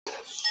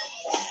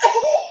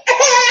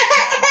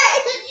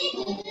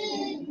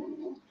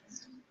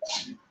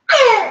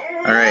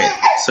All right,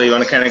 so you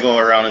want to kind of go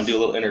around and do a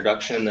little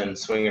introduction and then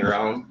swing it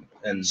around?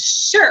 And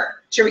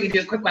Sure, we can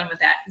do a quick one with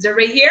that. Is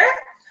everybody here?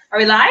 Are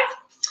we live?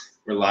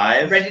 We're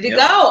live. Ready to go.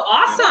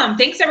 Awesome. Yep.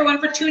 Thanks everyone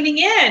for tuning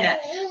in.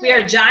 We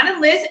are John and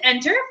Liz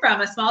Enter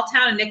from a small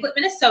town in Nicollet,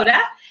 Minnesota.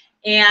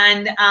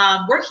 And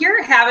we're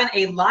here having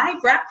a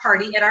live wrap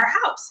party at our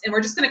house. And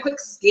we're just going to quick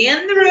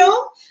scan the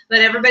room,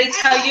 let everybody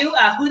tell you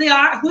who they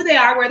are,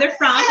 where they're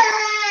from,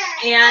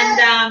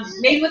 and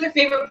maybe what their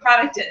favorite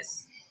product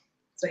is.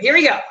 So here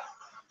we go.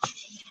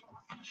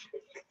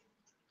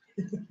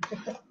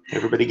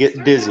 Everybody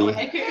get dizzy.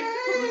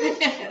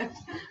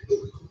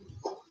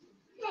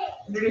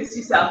 Introduce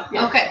yourself.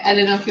 Yeah. Okay, I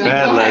didn't know if you want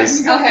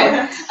to go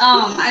ahead. Okay,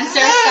 I'm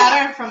Sarah Scott.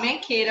 I'm from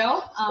Mankato.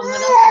 What else do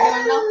you want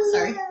to know?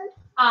 Sorry.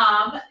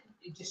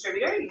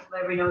 Distributor. You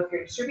let everybody know if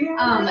you're a distributor.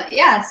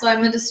 Yeah, so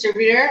I'm a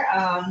distributor.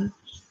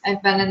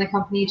 I've been in the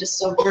company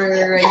just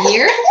over a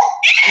year,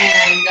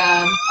 and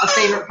a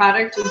favorite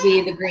product would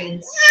be the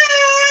greens.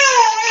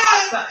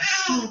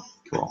 Awesome.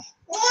 Cool.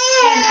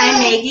 And I'm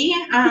Maggie.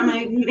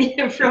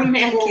 I'm from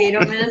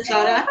Mankato,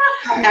 Minnesota.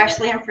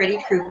 Actually, I'm Freddie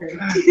Krueger.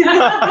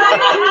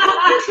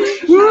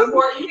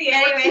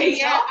 Anyway,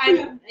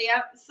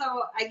 yeah.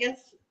 So I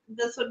guess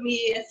this would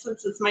be,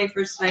 since it's my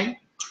first time,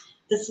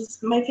 this is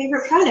my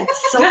favorite product.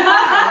 So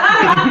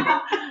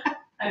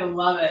I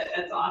love it.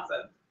 That's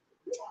awesome.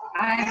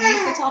 I'm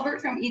Lisa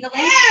Talbert from Eagle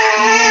Lake,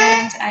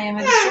 and I am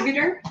a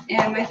distributor.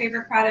 And my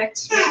favorite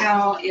product right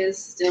now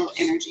is still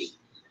energy.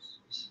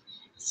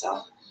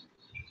 So.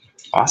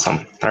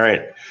 Awesome. All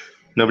right.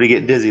 Nobody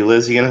get dizzy.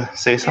 Liz, you gonna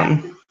say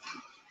something? yeah.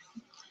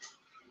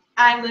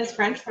 I'm Liz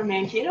French from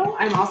Mankato.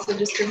 I'm also a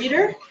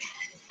distributor.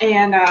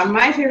 And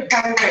my favorite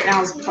product right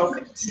now is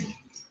Perfect.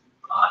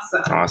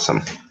 Awesome.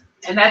 Awesome.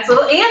 And that's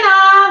little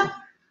Anna.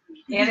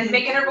 Anna's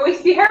making her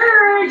voice be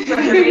heard. You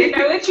want everybody to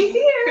know that she's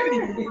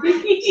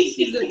here.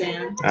 She's a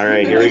fan. All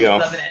right, here we go.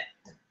 Loving it.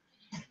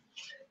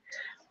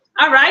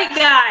 All right,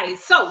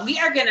 guys. So we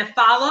are going to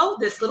follow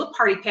this little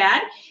party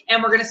pad,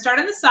 and we're going to start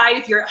on the side.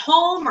 If you're at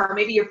home, or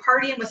maybe you're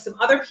partying with some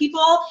other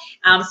people,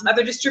 some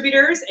other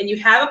distributors, and you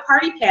have a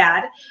party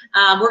pad,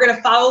 we're going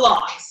to follow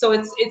along. So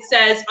it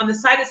says on the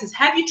side, it says,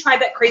 "Have you tried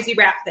that crazy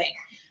wrap thing?"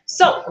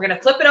 So we're going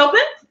to flip it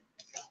open.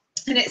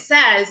 And it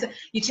says,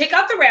 you take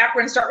out the wrap,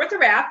 we're gonna start with the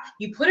wrap,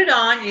 you put it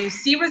on, and you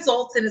see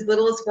results in as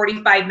little as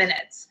 45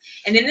 minutes.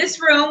 And in this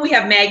room, we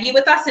have Maggie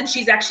with us, and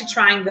she's actually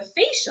trying the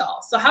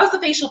facial. So how's the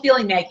facial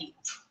feeling, Maggie?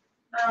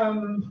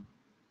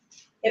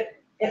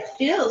 It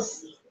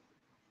feels,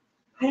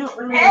 I don't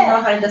really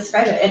know how to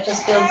describe it. It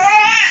just feels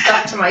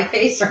stuck to my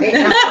face right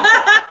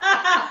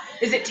now.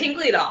 Is it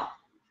tingly at all?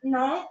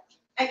 No,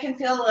 I can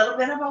feel a little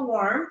bit of a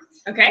warmth.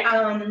 Okay.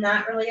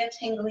 Not really a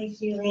tingly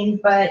feeling,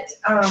 but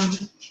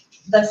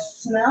the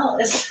smell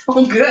is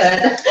so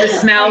good. The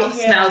smell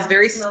smells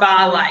very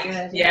spa-like.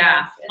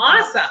 Yeah.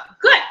 Awesome.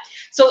 Good.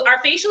 So our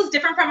facial is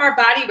different from our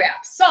body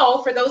wrap.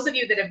 So for those of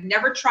you that have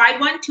never tried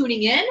one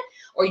tuning in,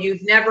 or you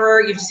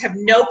just have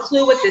no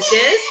clue what this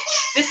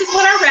is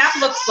what our wrap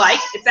looks like.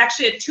 It's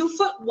actually a 2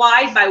 foot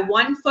wide by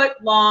 1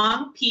 foot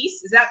long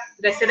piece. Did I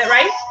say that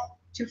right?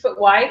 2 foot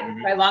wide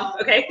by long,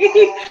 okay.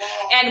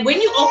 And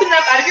when you open it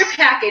up out of your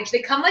package,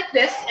 they come like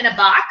this in a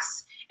box.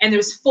 And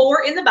there's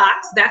 4 in the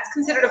box. That's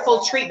considered a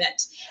full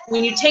treatment.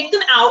 When you take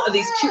them out of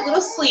these cute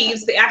little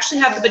sleeves, they actually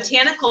have the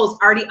botanicals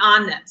already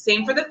on them.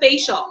 Same for the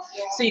facial.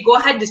 So you go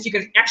ahead and you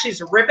can actually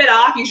just rip it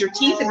off, use your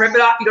teeth and rip it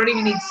off. You don't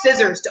even need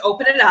scissors to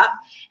open it up.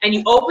 And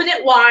you open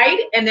it wide,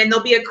 and then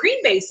there'll be a cream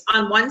base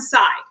on one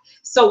side.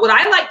 So what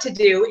I like to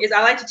do is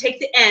I like to take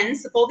the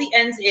ends, fold the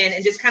ends in,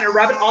 and just kind of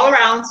rub it all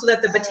around so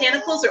that the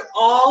botanicals are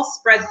all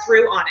spread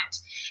through on it.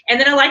 And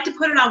then I like to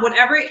put it on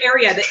whatever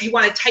area that you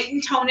want to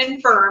tighten, tone,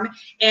 and firm,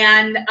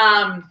 and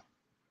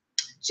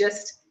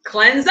just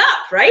cleanse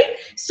up, right?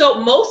 So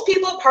most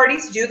people at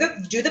parties do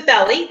the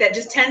belly. That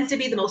just tends to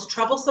be the most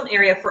troublesome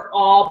area for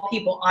all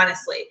people,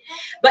 honestly.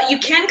 But you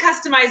can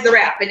customize the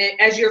wrap, and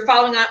as you're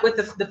following up with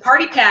the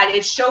party pad,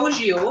 it shows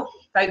you.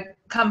 If I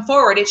come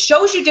forward, it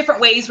shows you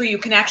different ways where you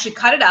can actually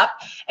cut it up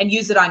and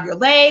use it on your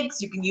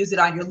legs. You can use it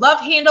on your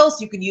love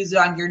handles. You can use it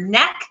on your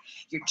neck,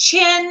 your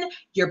chin,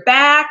 your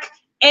back,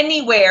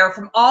 anywhere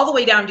from all the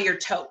way down to your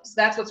toes.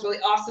 That's what's really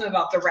awesome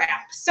about the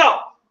wrap. So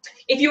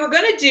if you were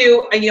going to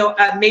do,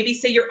 maybe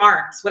say your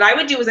arms, what I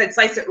would do is I'd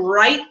slice it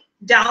right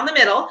down the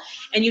middle,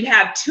 and you'd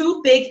have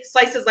 2 big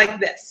slices like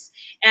this.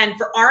 And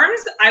for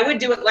arms, I would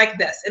do it like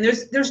this. And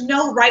there's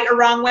no right or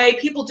wrong way.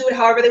 People do it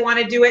however they want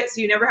to do it, so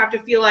you never have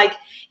to feel like,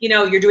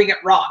 you're doing it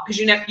wrong, because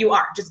you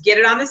aren't. Just get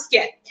it on the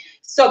skin.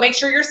 So make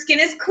sure your skin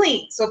is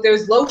clean. So if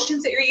there's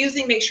lotions that you're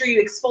using, make sure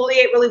you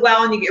exfoliate really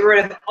well and you get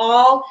rid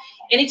of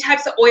any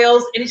types of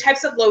oils, any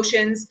types of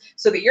lotions,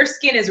 so that your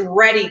skin is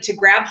ready to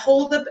grab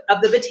hold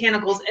of the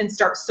botanicals and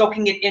start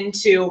soaking it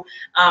into,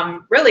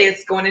 really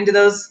it's going into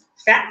those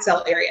fat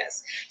cell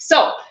areas.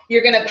 So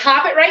you're gonna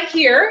pop it right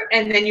here,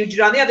 and then you do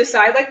it on the other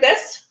side like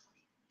this.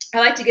 I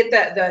like to get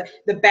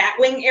the bat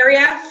wing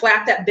area,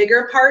 flap that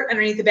bigger part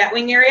underneath the bat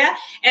wing area,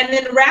 and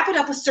then wrap it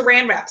up with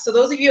saran wrap. So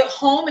those of you at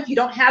home, if you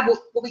don't have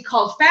what we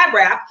call fab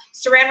wrap,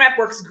 saran wrap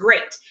works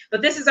great.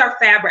 But this is our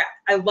fab wrap.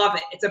 I love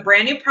it. It's a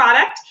brand new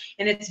product,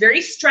 and it's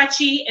very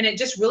stretchy, and it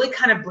just really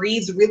kind of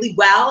breathes really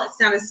well. It's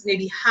not as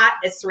maybe hot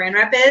as saran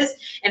wrap is,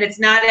 and it's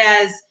not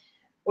as,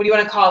 what do you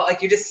want to call it?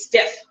 Like you're just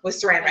stiff with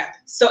saran wrap.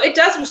 So it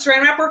does,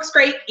 saran wrap works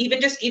great.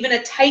 Even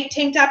a tight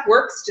tank top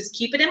works. Just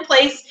keep it in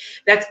place.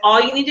 That's all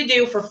you need to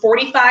do for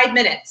 45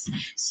 minutes.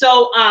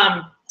 So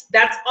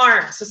that's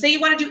arms. So say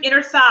you want to do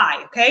inner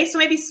thigh, okay? So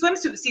maybe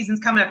swimsuit season's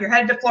coming up. You're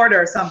headed to Florida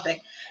or something.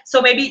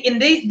 So maybe in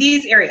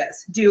these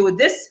areas, do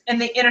this and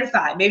the inner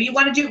thigh. Maybe you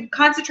want to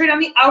concentrate on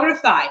the outer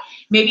thigh.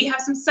 Maybe you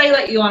have some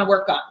cellulite you want to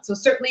work on. So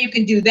certainly you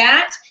can do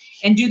that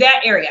and do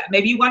that area.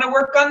 Maybe you want to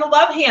work on the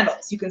love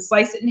handles. You can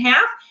slice it in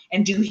half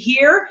and do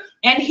here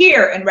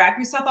and wrap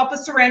yourself up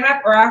with saran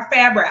wrap or our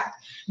fab wrap.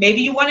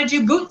 Maybe you want to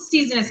do boot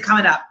season is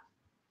coming up.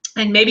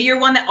 And maybe you're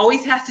one that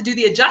always has to do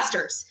the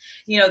adjusters,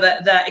 you know,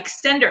 the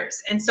extenders.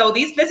 And so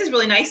this is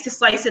really nice to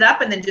slice it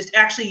up and then just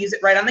actually use it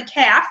right on the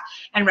calf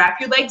and wrap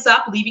your legs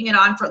up, leaving it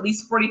on for at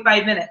least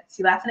 45 minutes.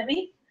 You laughing at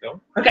me?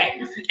 No.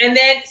 Okay. And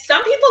then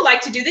some people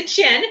like to do the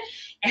chin,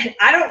 and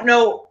I don't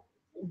know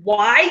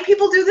why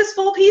people do this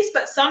full piece,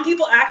 but some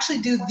people actually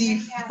do the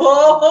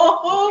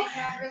full.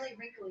 Really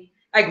wrinkly.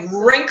 Like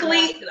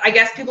wrinkly, I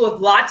guess people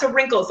with lots of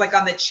wrinkles, like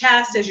on the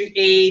chest as you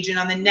age and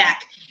on the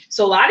neck.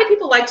 So a lot of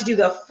people like to do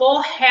the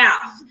full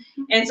half.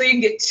 And so you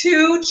can get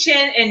 2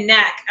 chin and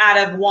neck out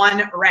of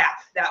 1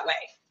 wrap that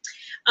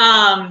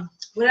way.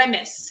 What did I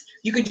miss?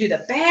 You can do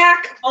the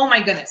back. Oh my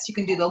goodness. You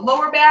can do the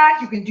lower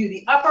back. You can do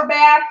the upper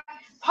back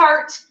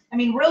part. I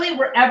mean, really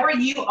wherever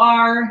you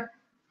are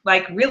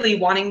like really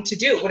wanting to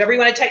do, whatever you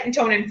want to tighten,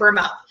 tone, and firm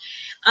up.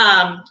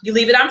 You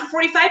leave it on for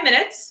 45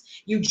 minutes.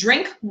 You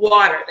drink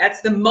water.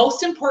 That's the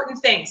most important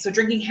thing. So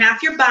drinking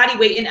half your body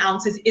weight in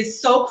ounces is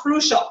so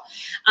crucial.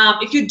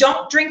 If you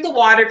don't drink the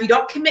water, if you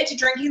don't commit to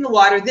drinking the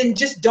water, then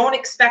just don't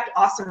expect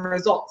awesome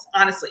results.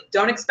 Honestly,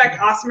 don't expect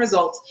awesome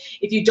results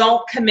if you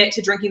don't commit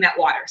to drinking that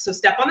water. So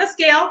step on the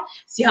scale,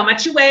 see how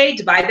much you weigh,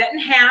 divide that in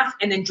half,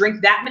 and then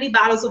drink that many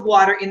bottles of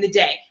water in the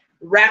day.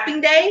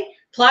 Wrapping day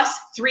plus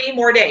 3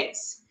 more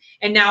days.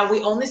 And now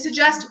we only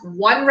suggest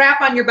 1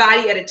 wrap on your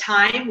body at a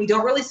time. We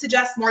don't really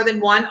suggest more than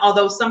 1,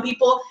 although some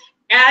people,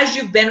 as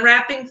you've been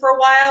wrapping for a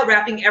while,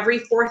 wrapping every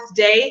 4th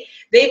day,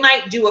 they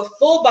might do a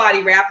full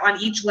body wrap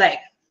on each leg.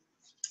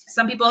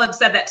 Some people have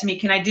said that to me,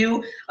 can I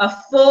do a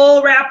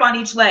full wrap on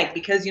each leg?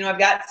 Because, you know, I've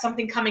got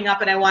something coming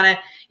up and I want to,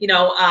 you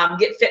know,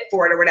 get fit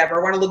for it or whatever.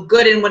 I want to look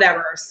good in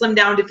whatever, or slim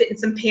down to fit in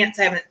some pants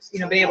I haven't, you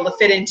know, been able to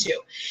fit into.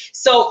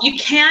 So you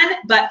can,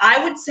 but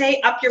I would say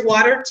up your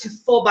water to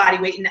full body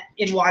weight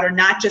in water,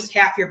 not just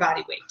half your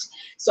body weight.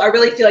 So I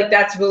really feel like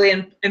that's really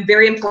a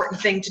very important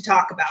thing to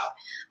talk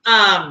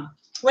about.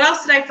 What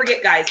else did I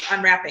forget, guys,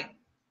 on wrapping?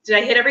 Did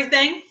I hit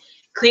everything?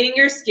 Cleaning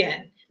your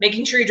skin,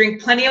 making sure you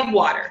drink plenty of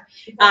water.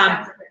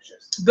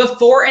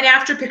 Before and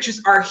after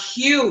pictures are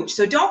huge,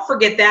 so don't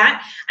forget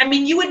that. I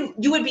mean, you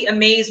would be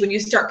amazed when you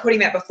start putting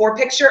that before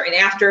picture and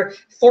after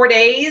 4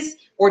 days,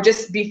 or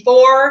just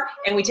before,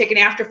 and we take an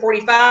after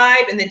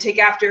 45, and then take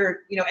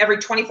after, you know, every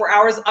 24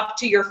 hours up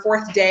to your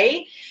 4th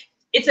day.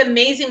 It's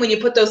amazing when you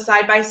put those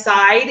side by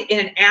side in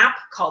an app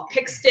called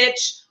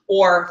PicStitch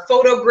or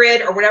Photo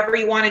Grid or whatever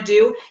you want to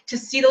do, to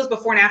see those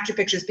before and after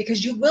pictures,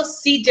 because you will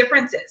see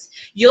differences.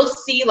 You'll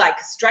see like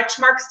stretch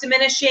marks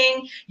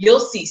diminishing.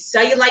 You'll see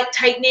cellulite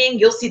tightening.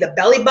 You'll see the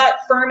belly button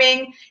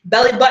firming.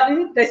 Belly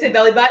button, did I say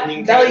belly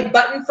button? Belly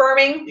button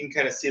firming. You can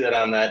kind of see that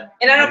on that.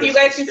 And I don't know if you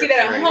guys can see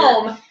that at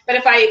home, but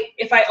if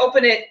I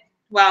open it,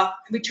 well,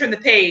 we turn the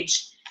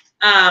page,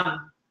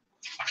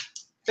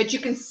 but you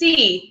can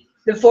see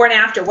the before and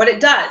after, what it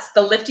does,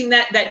 the lifting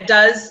that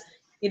does,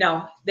 you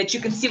know, that you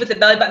can see with the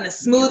belly button, the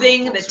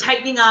smoothing, the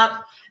tightening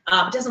up.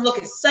 It doesn't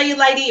look as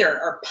cellulite-y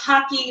or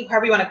pocky,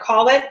 however you want to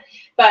call it,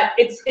 but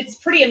it's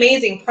pretty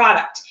amazing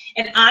product.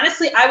 And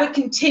honestly, I would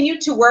continue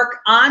to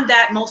work on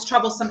that most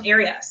troublesome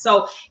area.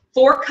 So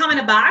 4 come in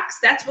a box,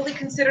 that's really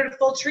considered a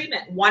full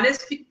treatment. 1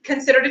 is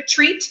considered a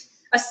treat,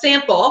 a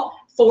sample.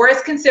 4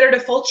 is considered a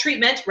full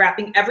treatment,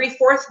 wrapping every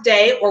 4th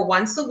day or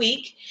once a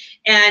week.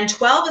 And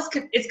 12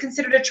 is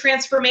considered a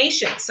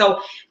transformation.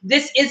 So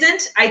this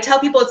isn't, I tell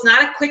people it's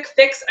not a quick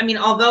fix. I mean,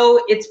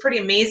 although it's pretty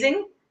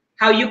amazing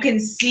how you can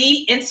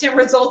see instant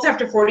results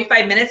after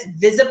 45 minutes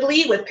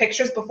visibly with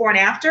pictures before and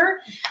after.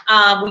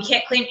 We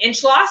can't claim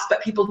inch loss,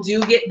 but people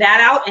do get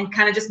that out and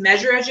kind of just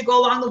measure as you go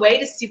along the way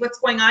to see what's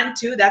going on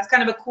too. That's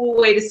kind of a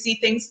cool way to see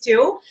things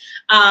too.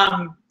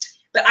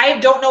 But I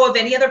don't know of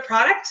any other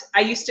product. I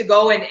used to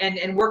go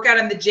and work out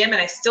in the gym,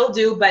 and I still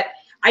do, but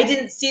I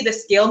didn't see the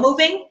scale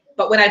moving.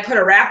 But when I put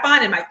a wrap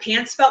on and my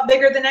pants felt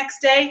bigger the next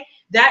day,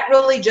 that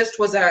really just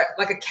was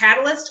like a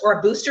catalyst or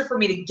a booster for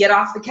me to get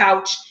off the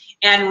couch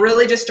and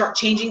really just start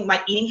changing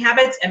my eating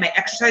habits and my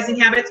exercising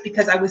habits,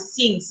 because I was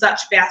seeing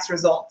such fast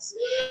results.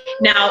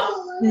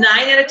 Now, 9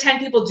 out of 10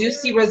 people do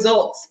see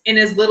results in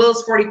as little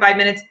as 45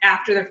 minutes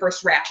after their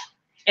first wrap.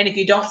 And if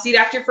you don't see it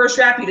after your first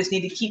wrap, you just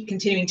need to keep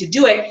continuing to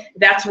do it.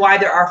 That's why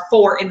there are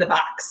 4 in the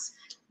box.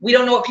 We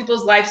don't know what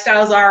people's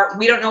lifestyles are.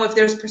 We don't know if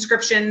there's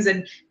prescriptions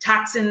and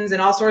toxins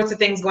and all sorts of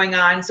things going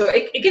on. So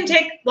it can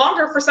take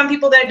longer for some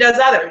people than it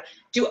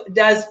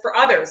does for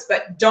others,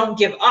 but don't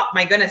give up,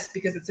 my goodness,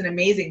 because it's an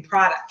amazing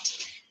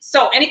product.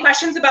 So any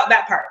questions about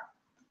that part?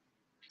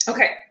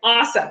 Okay,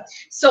 awesome.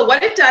 So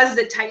what it does is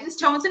it tightens,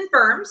 tones, and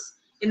firms.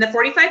 In the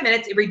 45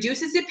 minutes, it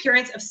reduces the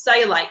appearance of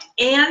cellulite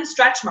and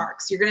stretch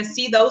marks. You're gonna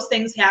see those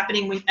things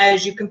happening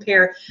as you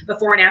compare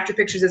before and after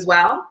pictures as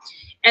well.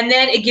 And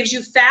then it gives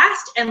you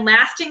fast and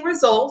lasting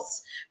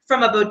results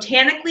from a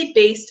botanically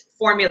based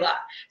formula.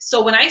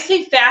 So when I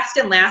say fast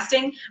and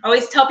lasting, I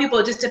always tell people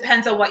it just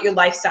depends on what your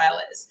lifestyle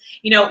is.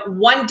 You know,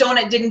 one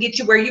donut didn't get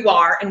you where you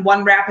are, and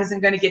one wrap isn't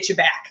gonna get you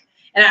back.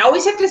 And I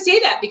always have to say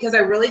that because I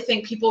really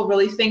think people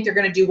really think they're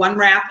gonna do one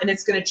wrap and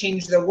it's gonna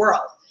change their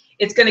world.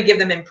 It's gonna give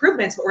them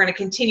improvements, but we're gonna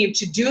continue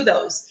to do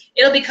those.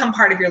 It'll become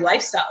part of your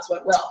lifestyle is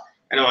what will.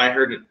 I know I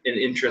heard an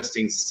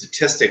interesting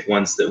statistic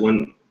once that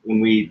when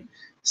we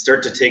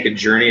start to take a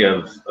journey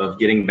of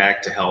getting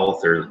back to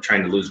health or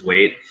trying to lose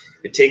weight,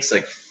 it takes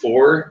like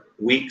 4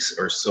 weeks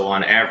or so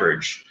on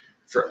average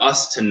for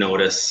us to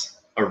notice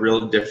a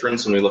real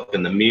difference when we look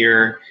in the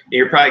mirror.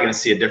 You're probably gonna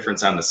see a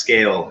difference on the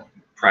scale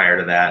prior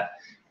to that,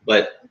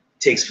 but it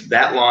takes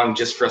that long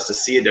just for us to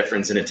see a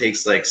difference, and it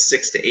takes like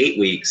 6 to 8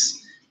 weeks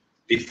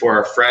before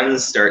our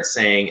friends start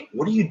saying,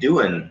 what are you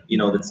doing, you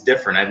know, that's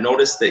different? I've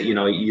noticed that, you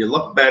know, you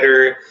look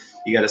better,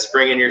 you got a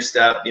spring in your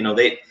step, you know,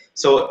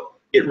 so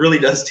it really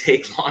does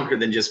take longer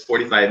than just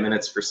 45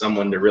 minutes for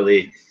someone to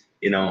really,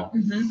 you know,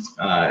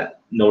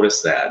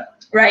 notice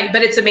that. Right,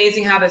 but it's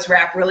amazing how this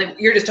wrap really,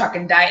 you're just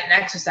talking diet and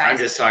exercise. I'm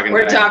just talking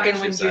We're diet and talking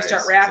when you exercise,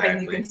 start wrapping,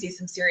 exactly. You can see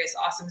some serious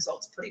awesome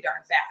results pretty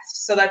darn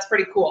fast. So that's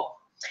pretty cool.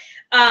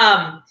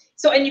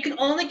 And you can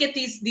only get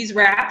these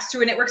wraps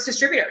through a Networks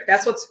distributor.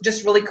 That's what's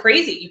just really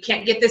crazy. You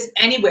can't get this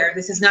anywhere.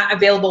 This is not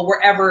available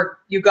wherever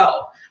you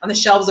go, on the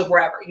shelves of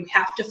wherever. You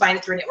have to find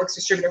it through a Networks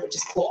distributor, which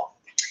is cool.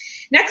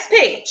 Next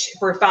page,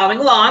 if we're following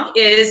along,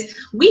 is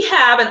we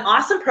have an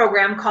awesome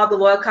program called the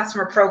Loyal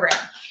Customer Program.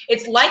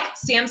 It's like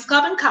Sam's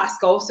Club and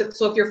Costco.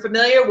 So if you're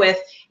familiar with,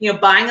 you know,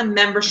 buying a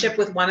membership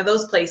with one of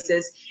those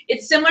places,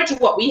 it's similar to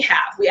what we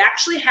have. We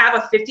actually have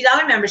a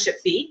 $50 membership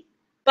fee,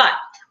 but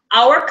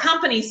our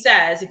company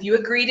says if you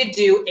agree to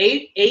do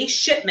a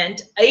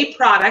shipment, a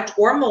product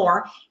or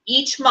more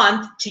each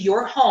month to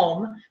your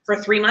home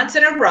for 3 months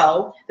in a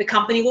row, the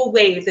company will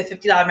waive the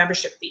 $50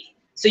 membership fee.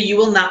 So you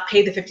will not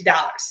pay the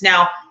 $50.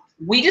 Now,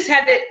 we just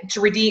had to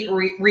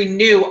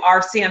renew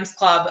our Sam's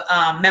Club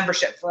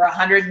membership for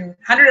 $100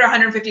 or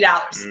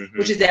 $150,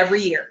 which is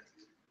every year.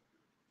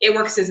 It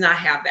Works does not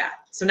have that.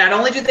 So not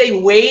only do they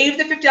waive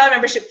the $50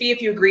 membership fee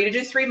if you agree to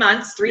do 3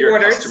 months, 3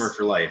 orders, you're a customer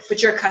for life.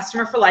 But you're a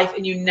customer for life,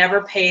 and you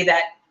never pay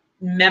that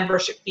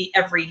membership fee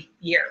every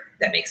year.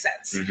 That makes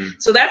sense.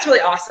 So that's really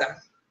awesome.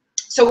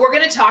 So we're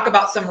going to talk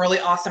about some really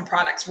awesome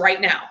products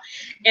right now.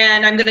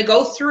 And I'm going to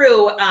go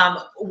through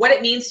what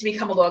it means to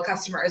become a loyal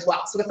customer as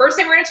well. So the first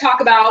thing we're going to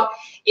talk about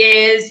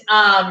is,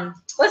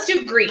 let's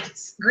do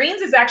greens.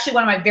 Greens is actually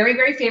one of my very,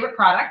 very favorite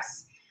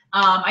products.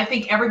 I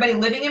think everybody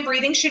living and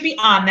breathing should be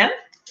on them.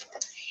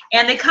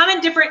 And they come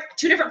in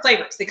two different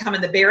flavors. They come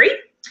in the berry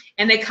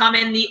and they come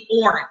in the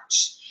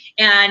orange.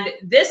 And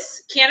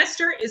this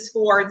canister is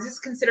this is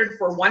considered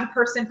for 1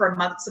 person for a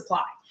month's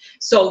supply.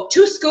 So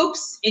 2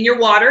 scoops in your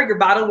water, your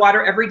bottled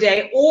water every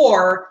day,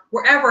 or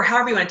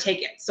however you want to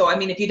take it. So, I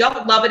mean, if you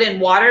don't love it in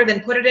water,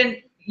 then put it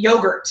in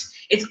yogurt.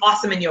 It's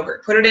awesome in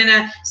yogurt. Put it in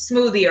a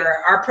smoothie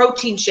or a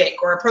protein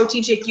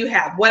shake you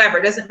have, whatever,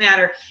 it doesn't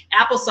matter.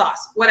 Applesauce,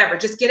 whatever,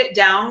 just get it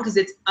down because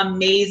it's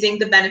amazing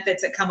the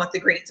benefits that come with the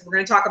greens. And we're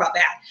going to talk about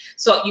that.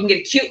 So you can get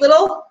a cute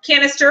little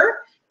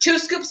canister, 2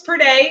 scoops per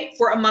day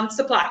for a month's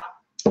supply.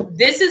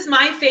 This is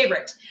my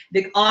favorite,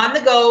 the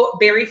on-the-go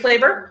berry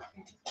flavor.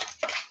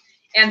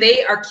 And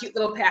they are cute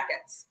little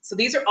packets. So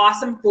these are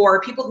awesome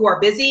for people who are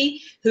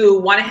busy, who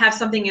want to have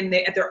something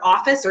at their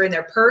office or in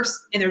their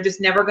purse, and they're just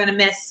never going to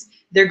miss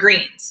their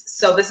greens.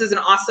 So this is an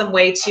awesome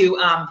way to,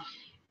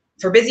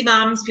 for busy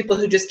moms, people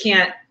who just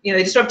can't, you know,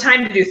 they just don't have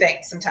time to do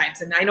things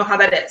sometimes, and I know how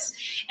that is.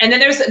 And then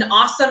there's an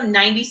awesome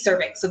 90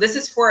 serving. So this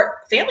is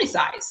for family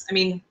size. I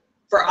mean,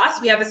 for us,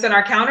 we have this on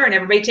our counter, and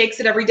everybody takes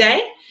it every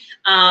day.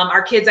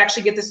 Our kids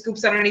actually get the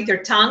scoops underneath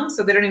their tongue,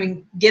 so they don't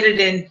even get it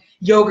in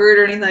yogurt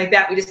or anything like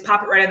that. We just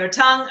pop it right on their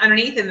tongue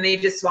underneath, and then they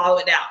just swallow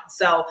it down.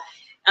 So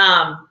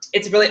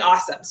it's really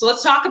awesome. So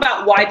let's talk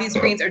about why these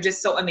greens are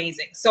just so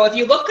amazing. So if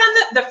you look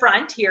on the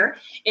front here,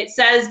 it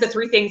says the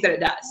 3 things that it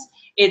does.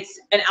 It's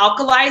an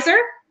alkalizer,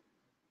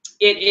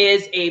 it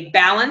is a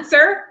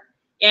balancer,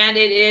 and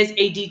it is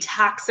a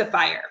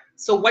detoxifier.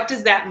 So what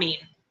does that mean?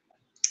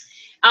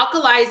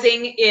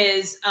 Alkalizing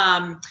is,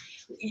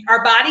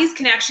 our bodies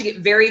can actually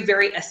get very,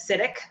 very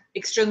acidic,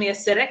 extremely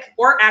acidic,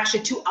 or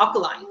actually too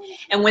alkaline.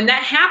 And when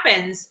that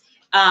happens,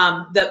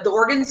 the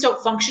organs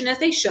don't function as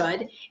they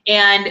should,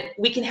 and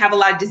we can have a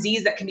lot of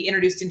disease that can be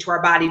introduced into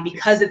our body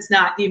because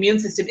the immune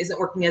system isn't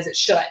working as it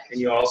should. And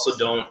you also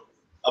don't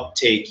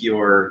uptake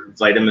your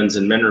vitamins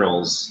and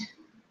minerals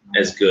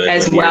as good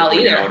As when well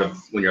you're either.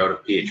 when you're out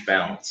of pH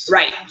balance.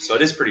 Right. So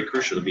it is pretty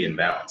crucial to be in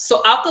balance.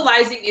 So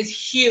alkalizing is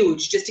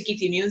huge just to keep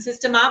the immune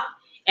system up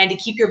and to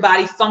keep your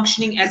body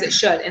functioning as it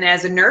should. And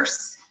as a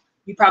nurse,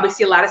 you probably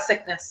see a lot of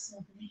sickness.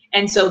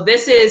 And so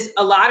this is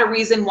a lot of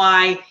reason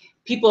why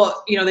people,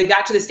 you know, they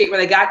got to the state where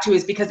they got to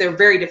is because they're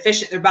very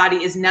deficient. Their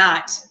body is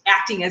not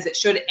acting as it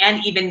should,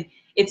 and even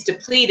it's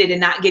depleted and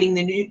not getting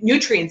the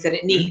nutrients that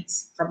it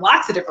needs from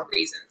lots of different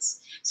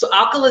reasons. So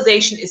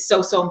alkalization is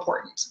so, so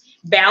important.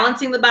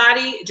 Balancing the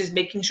body, just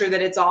making sure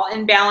that it's all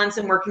in balance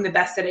and working the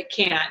best that it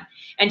can.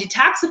 And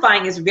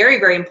detoxifying is very,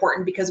 very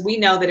important because we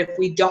know that if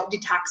we don't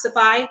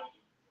detoxify,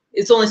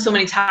 it's only so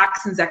many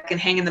toxins that can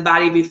hang in the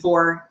body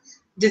before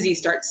disease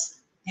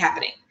starts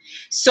happening.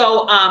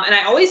 So, and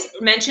I always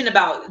mention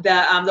about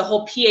the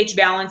whole pH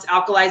balance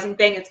alkalizing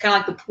thing. It's kind of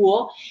like the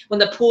pool. When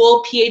the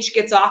pool pH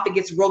gets off, it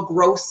gets real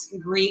gross,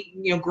 green,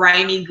 you know,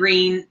 grimy,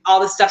 green, all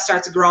this stuff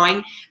starts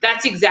growing.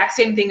 That's the exact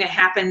same thing that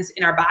happens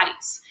in our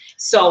bodies.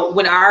 So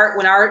when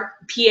our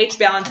pH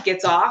balance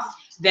gets off,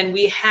 then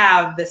we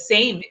have the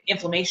same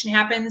inflammation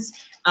happens.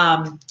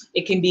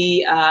 It can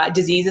be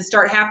diseases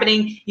start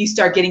happening. You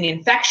start getting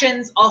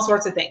infections, all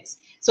sorts of things.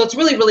 So it's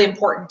really, really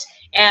important.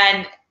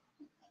 And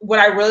what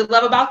I really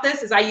love about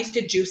this is I used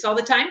to juice all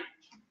the time.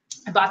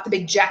 I bought the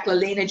big Jack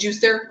LaLanne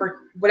juicer for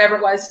whatever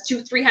it was,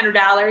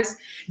 $200-300,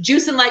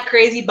 juicing like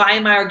crazy,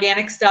 buying my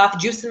organic stuff,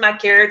 juicing my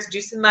carrots,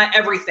 juicing my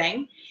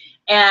everything.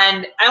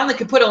 And I only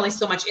could put only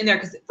so much in there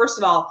because, first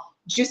of all,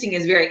 juicing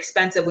is very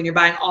expensive when you're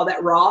buying all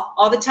that raw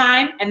all the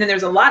time. And then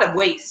there's a lot of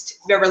waste.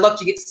 If you ever looked,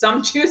 you get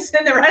some juice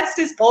and the rest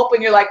is pulp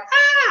and you're like,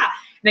 ah.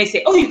 And they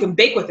say, oh, you can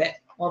bake with it.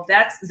 Well,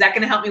 is that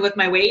going to help me with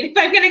my weight? If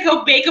I'm going to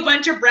go bake a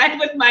bunch of bread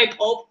with my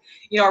pulp,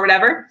 you know, or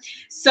whatever.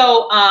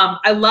 So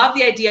I love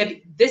the idea of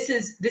this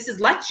is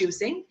like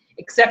juicing,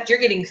 except you're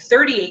getting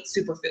 38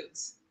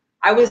 superfoods.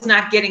 I was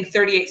not getting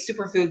 38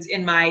 superfoods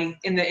in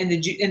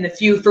the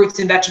few fruits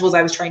and vegetables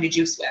I was trying to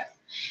juice with.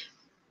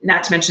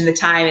 Not to mention the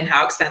time and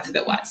how expensive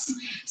it was.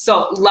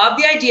 So love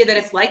the idea that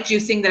it's like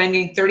juicing, that I'm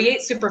getting 38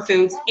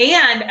 superfoods,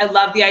 and I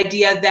love the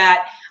idea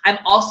that I'm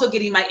also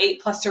getting my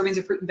 8+ servings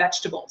of fruit and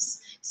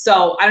vegetables.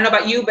 So I don't know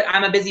about you, but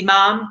I'm a busy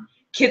mom.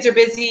 Kids are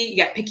busy. You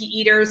got picky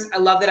eaters. I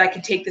love that I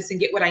can take this and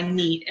get what I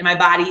need, and my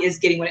body is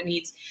getting what it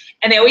needs.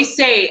 And they always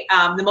say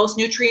the most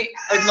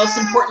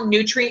important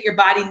nutrient your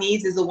body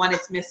needs is the one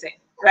it's missing,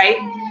 right?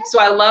 So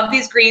I love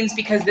these greens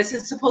because this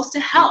is supposed to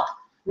help,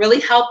 really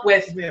help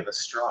with. We have a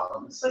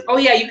straw. Oh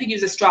yeah, you could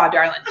use a straw,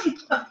 darling.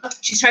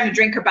 She's trying to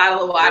drink her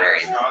bottle of water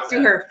and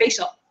through her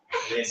facial.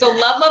 So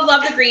love, love,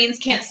 love the greens.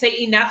 Can't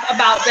say enough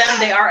about them.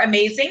 They are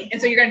amazing. And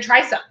so you're gonna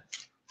try some.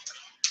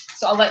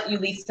 So I'll let you,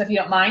 Lisa, if you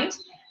don't mind.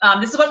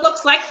 This is what it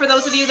looks like for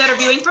those of you that are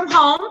viewing from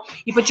home.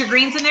 You put your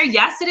greens in there.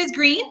 Yes, it is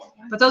green,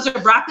 but those are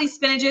broccoli,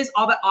 spinaches,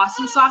 all that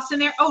awesome sauce in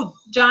there. Oh,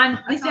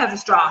 John, Lisa has a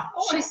straw.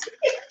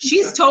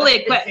 She's totally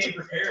equipped.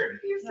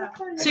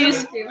 So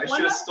I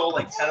should have stole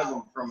like 10 of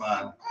them from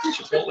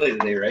Chipotle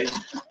today, right?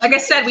 like I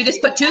said, we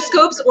just put 2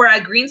 scoops or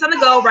greens on the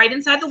go right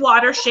inside the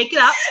water, shake it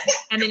up,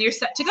 and then you're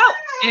set to go.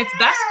 And it's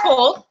best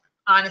cold,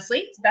 honestly.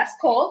 It's best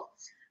cold.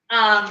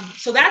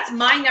 So that's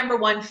my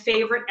 #1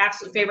 favorite,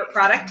 absolute favorite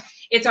product.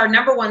 It's our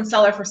 #1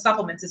 seller for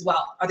supplements as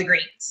well, are the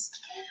greens.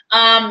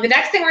 The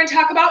next thing we're going to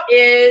talk about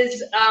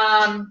is,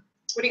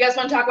 what do you guys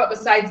want to talk about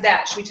besides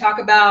that? Should we talk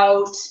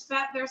about?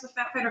 There's a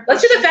fat fighter.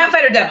 Let's do the fat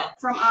fighter demo.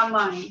 From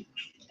online.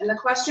 And the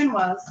question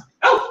was,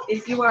 Oh,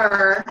 if you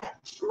are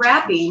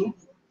wrapping,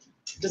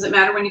 does it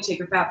matter when you take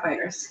your fat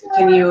fighters?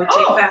 Can you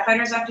take fat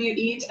fighters after you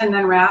eat and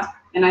then wrap?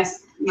 And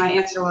my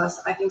answer was,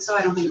 I think so.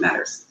 I don't think it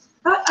matters.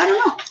 But I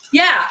don't know.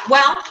 yeah.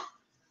 Well,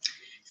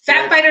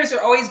 fat fighters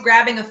are always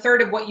grabbing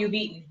 1/3 of what you've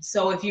eaten.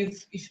 So if you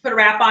put a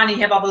wrap on and you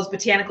have all those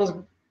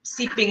botanicals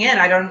seeping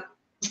in,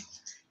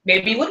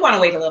 maybe you would want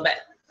to wait a little bit.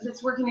 But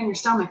it's working in your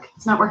stomach.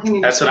 It's not working in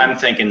your That's what stomach.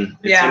 I'm thinking.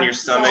 It's Yeah. in your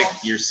stomach. So,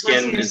 Your What's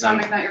skin in your is on.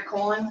 stomach, not your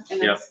colon.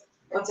 And Yep.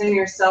 what's in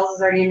your cells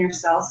is already in your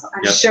cells. So I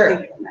Yep. Sure.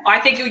 think it matters. I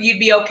think you'd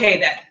be okay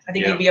then. I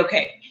think Yeah. you'd be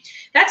okay.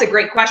 That's a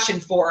great question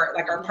for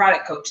like our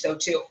product coach though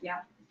too. Yeah.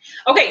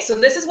 Okay, so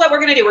this is what we're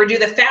gonna do. We're gonna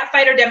do the Fat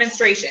Fighter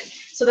demonstration.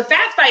 So the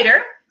Fat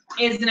Fighter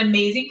is an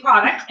amazing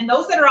product, and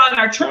those that are on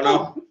our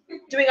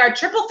doing our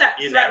triple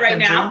threat right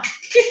now.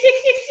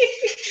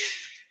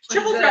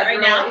 Triple threat right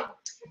now.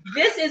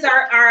 This is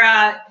our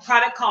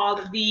product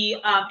called the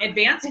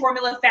Advanced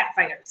Formula Fat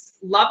Fighters.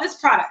 Love this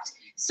product.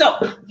 So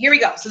here we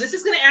go. So this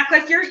is going to act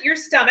like your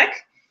stomach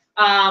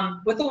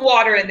with the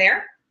water in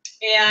there.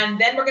 And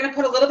then we're going to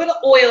put a little bit of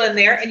oil in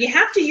there. And you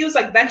have to use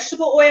like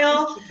vegetable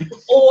oil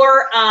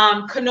or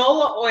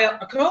canola oil.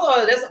 Canola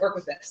oil doesn't work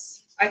with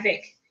this, I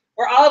think.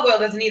 Or olive oil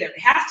doesn't either.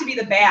 It has to be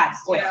the bad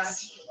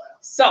oils. Yeah.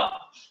 So,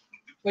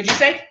 what'd you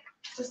say?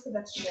 Just the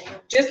vegetable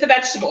oil. Just the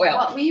vegetable oil.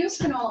 Well, we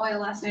used canola oil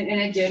last night and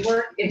it did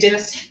work. It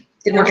just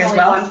didn't work there as was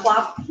well. only one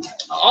flop.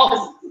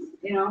 Oh,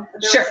 You know,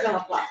 but there Sure. was still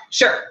a flop.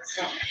 sure.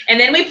 So. And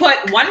then we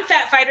put 1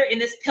 fat fighter in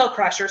this pill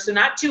crusher. So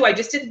not 2, I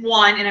just did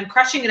 1, and I'm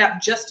crushing it up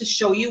just to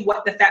show you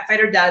what the fat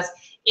fighter does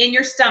in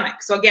your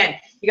stomach. So again,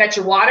 you got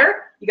your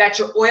water, You got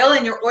your oil,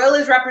 and your oil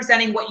is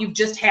representing what you've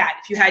just had.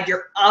 If you had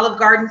your Olive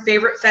Garden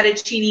favorite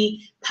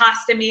fettuccine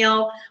pasta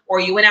meal, or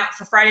you went out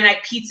for Friday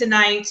night pizza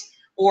night,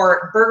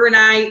 or burger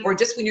night, or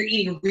just when you're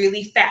eating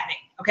really fattening,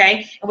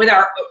 okay? And with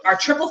our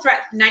triple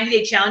threat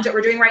 90-day challenge that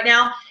we're doing right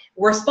now,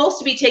 we're supposed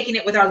to be taking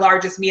it with our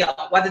largest meal,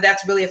 whether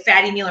that's really a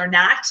fatty meal or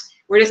not.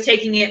 We're just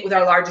taking it with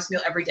our largest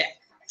meal every day.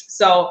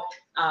 So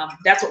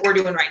that's what we're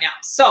doing right now.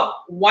 So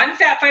 1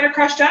 fat fighter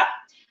crushed up.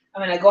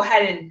 I'm gonna go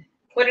ahead and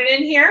put it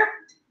in here.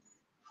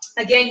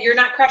 Again, you're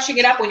not crushing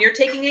it up. When you're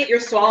taking it, you're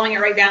swallowing it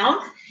right down.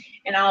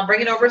 And I'll bring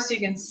it over so you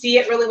can see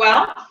it really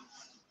well.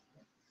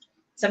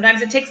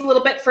 Sometimes it takes a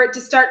little bit for it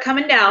to start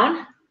coming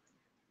down,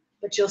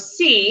 but you'll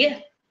see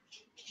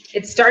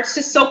it starts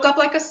to soak up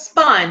like a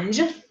sponge.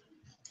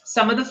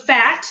 Some of the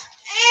fat.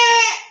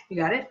 You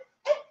got it?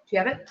 Do you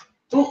have it?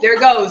 Oh, there it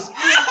goes.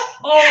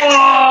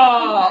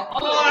 Oh,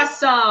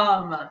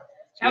 awesome.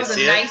 That was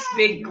a nice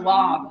big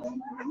glob.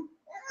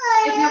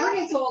 It never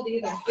gets old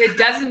either. It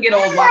doesn't get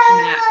old watching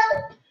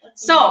that.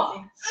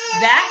 So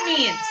that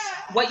means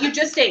what you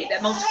just ate,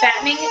 that most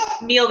fattening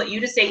meal that you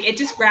just ate, it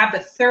just grabbed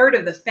 1/3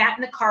 of the fat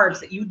and the carbs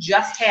that you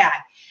just had,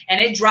 and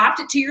it dropped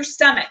it to your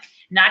stomach,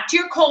 not to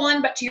your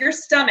colon, but to your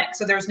stomach.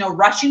 So there's no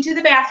rushing to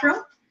the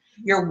bathroom.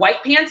 Your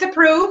white pants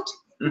approved.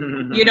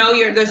 You know,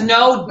 there's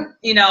no,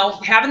 you know,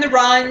 having the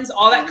runs,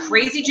 all that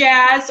crazy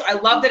jazz. So I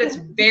love that it's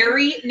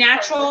very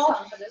natural,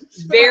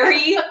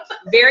 very,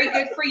 very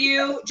good for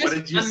you.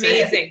 Just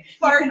amazing.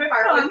 Fart with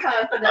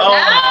confidence. Oh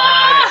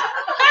my.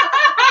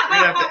 We're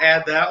gonna have to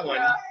add that one.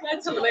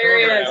 That's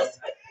hilarious.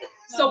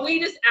 So we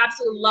just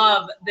absolutely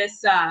love this,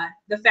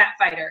 the Fat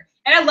Fighter.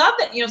 And I love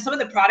that, you know, some of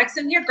the products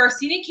in here,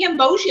 Garcinia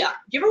Cambogia.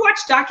 You ever watch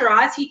Dr.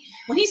 Oz?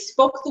 When he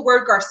spoke the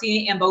word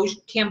Garcinia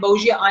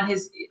Cambogia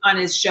on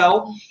his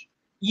show,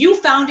 you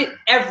found it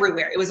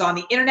everywhere. It was on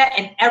the internet,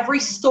 and every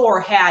store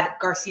had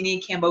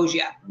Garcinia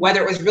Cambogia.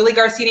 Whether it was really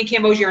Garcinia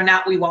Cambogia or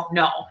not, we won't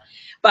know.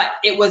 But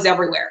it was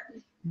everywhere.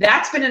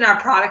 That's been in our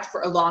product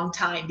for a long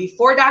time,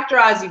 before Dr.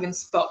 Oz even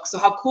spoke. So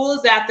how cool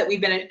is that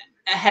we've been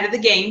ahead of the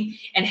game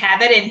and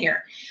had that in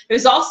here.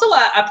 There's also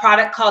a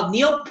product called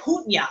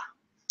Neopunya,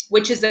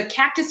 which is a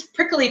cactus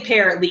prickly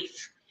pear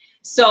leaf.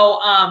 So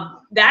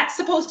that's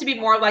supposed to be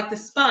more like the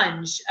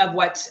sponge of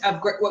what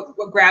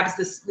grabs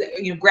this,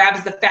 you know,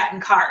 grabs the fat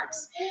and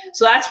carbs.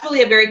 So that's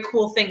really a very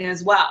cool thing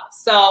as well.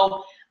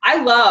 So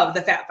I love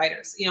the Fat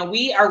Fighters. You know,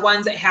 we are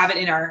ones that have it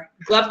in our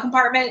glove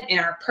compartment, in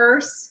our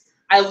purse.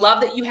 I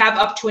love that you have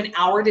up to an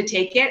hour to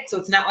take it. So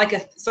it's not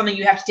like something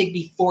you have to take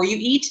before you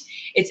eat.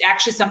 It's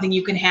actually something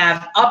you can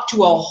have up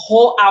to a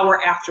whole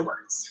hour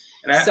afterwards.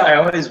 And I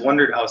always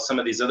wondered how some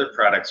of these other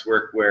products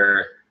work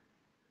where,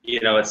 you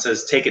know, it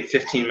says take it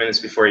 15 minutes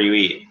before you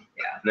eat.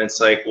 Yeah. And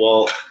it's like,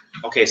 well,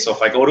 okay, so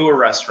if I go to a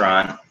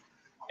restaurant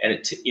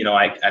and you know,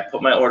 I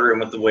put my order in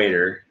with the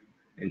waiter,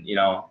 and you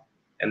know,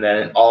 and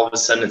then all of a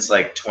sudden it's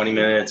like 20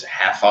 minutes, a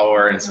half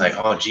hour, and it's like,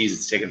 oh geez,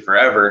 it's taking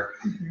forever.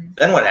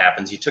 Then what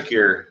happens? You took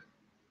your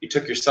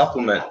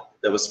supplement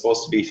that was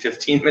supposed to be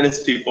 15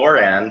 minutes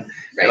beforehand,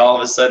 and all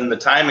of a sudden the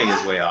timing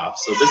is way off.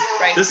 So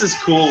this is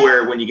cool,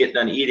 where when you get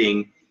done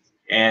eating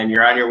and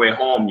you're on your way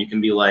home, you can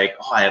be like,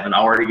 oh, I have an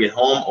hour to get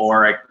home,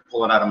 or I can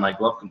pull it out of my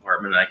glove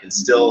compartment and I can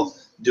still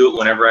do it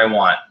whenever I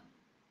want.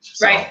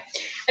 So. Right.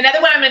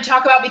 Another one I'm going to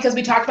talk about, because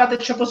we talked about the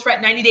Triple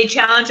Threat 90-day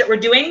challenge that we're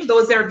doing.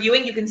 Those that are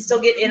viewing, you can still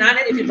get in on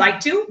it if you'd like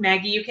to.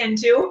 Maggie, you can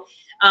too.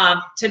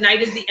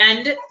 Tonight is the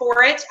end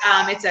for it.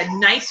 It's a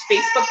nice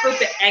Facebook group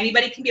that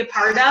anybody can be a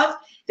part of.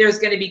 There's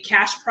going to be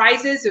cash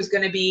prizes. There's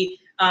going to be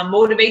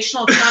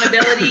motivational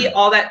accountability,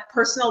 all that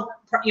personal,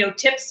 you know,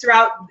 tips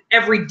throughout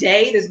every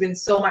day. There's been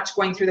so much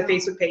going through the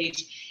Facebook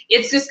page.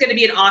 It's just going to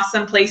be an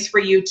awesome place for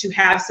you to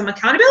have some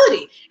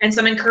accountability and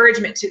some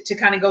encouragement to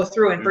kind of go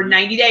through. And for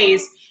 90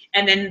 days,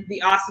 and then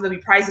there'll be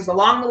prizes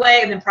along the way,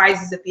 and then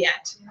prizes at the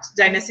end.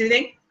 Did I miss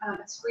anything?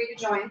 It's free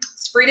to join.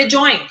 It's free to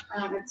join.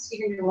 You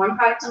can do 1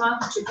 product a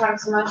month, 2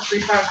 products a month,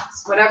 3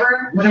 products,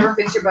 whatever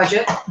fits your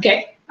budget.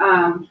 Okay.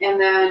 And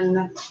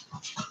then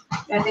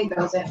I think that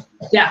was it.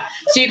 Yeah.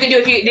 So you can do,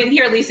 if you didn't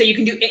hear Lisa, you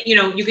can do, you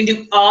know, you can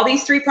do all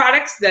these 3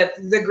 products,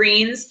 the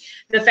greens,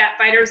 the Fat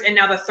Fighters, and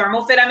now the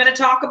Thermal Fit I'm going to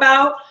talk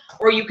about,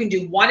 or you can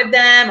do 1 of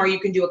them, or you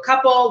can do a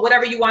couple,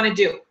 whatever you want to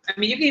do. I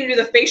mean, you can even do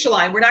the facial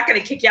line. We're not going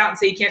to kick you out and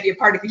say you can't be a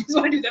part if you just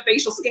want to do the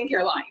facial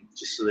skincare line.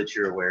 Just so that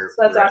you're aware.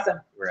 So that's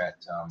awesome. We're at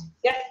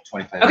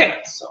 25 okay.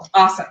 minutes. So.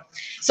 Awesome.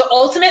 So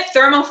Ultimate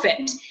Thermal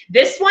Fit.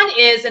 This one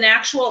is an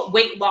actual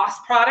weight loss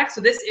product.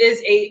 So this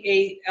is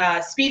a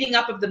speeding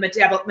up of the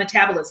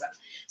metabolism.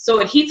 So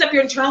it heats up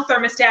your internal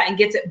thermostat and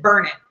gets it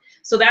burning.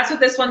 So that's what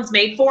this one's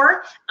made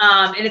for.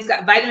 And it's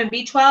got vitamin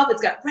B12.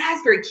 It's got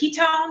raspberry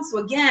ketones. So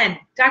again,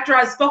 Dr.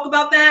 Oz spoke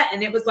about that,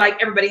 and it was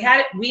like everybody had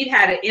it. We've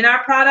had it in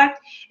our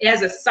product. It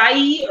has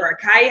acai or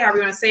acai, however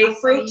you want to say,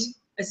 fruit.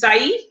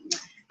 Acai.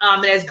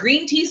 It has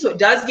green tea, so it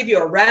does give you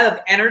a rev of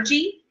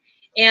energy.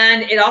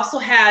 And it also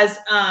has,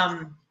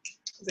 what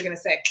was I going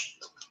to say?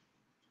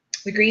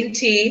 The green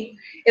tea.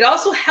 It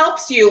also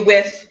helps you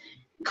with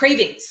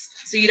cravings.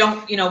 So you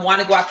don't, you know,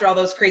 want to go after all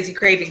those crazy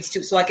cravings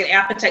too. So like an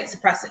appetite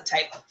suppressant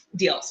type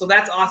deal. So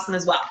that's awesome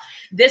as well.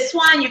 This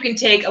one you can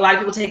take, a lot of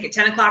people take at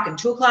 10 o'clock and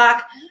 2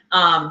 o'clock.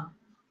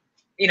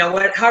 You know,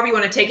 however you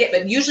want to take it,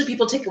 but usually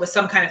people take it with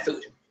some kind of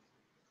food.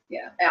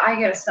 Yeah, I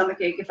get a stomach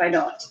ache if I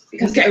don't,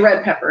 because of the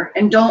red pepper.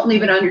 And don't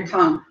leave it on your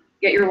tongue.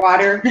 Get your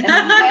water.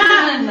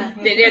 And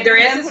there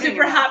is a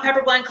super hot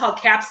pepper blend called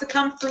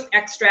capsicum fruit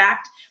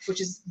extract,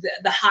 which is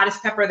the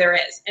hottest pepper there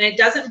is. And it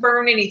doesn't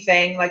burn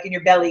anything like in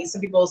your belly.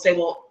 Some people will say,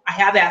 well, I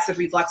have acid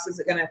reflux. Is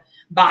it going to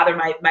bother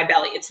my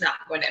belly? It's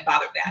not going to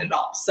bother that at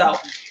all. So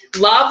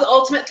love the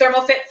Ultimate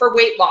Thermal Fit for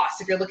weight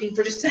loss. If you're looking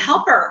for just a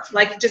helper,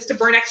 like just to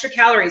burn extra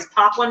calories,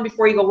 pop one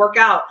before you go work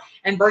out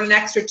and burn an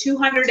extra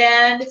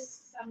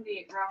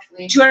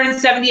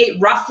 278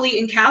 roughly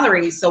in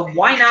calories. So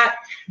why not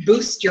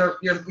boost your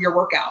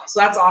workout? So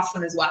that's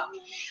awesome as well.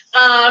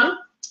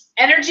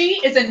 Energy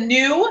is a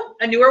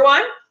newer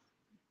one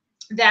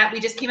that we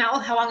just came out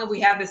with. How long have we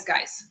had this,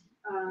 guys?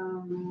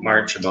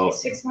 March, about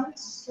 6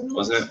 months.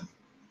 wasn't it?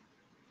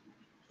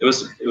 It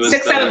was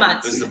 6-7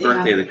 months. It was the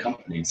birthday of the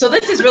company. So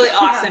this is really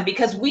awesome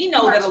because we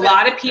know that a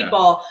lot of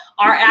people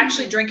are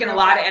actually drinking a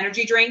lot of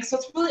energy drinks. So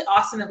it's really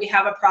awesome that we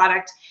have a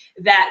product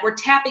that we're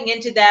tapping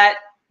into that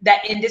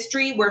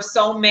industry where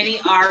so many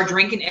are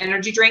drinking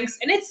energy drinks.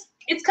 And it's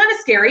kind of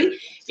scary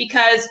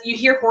because you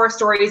hear horror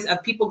stories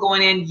of people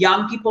going in,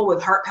 young people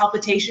with heart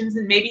palpitations,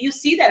 and maybe you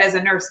see that as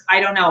a nurse, I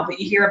don't know,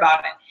 but you hear about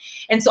it.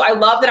 And so I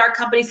love that our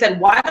company said,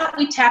 why don't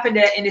we tap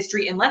into that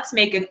industry and let's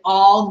make an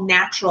all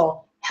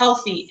natural,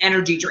 healthy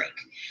energy drink.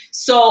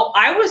 So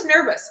I was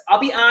nervous, I'll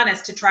be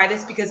honest, to try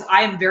this because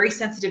I am very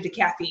sensitive to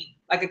caffeine.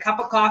 Like a cup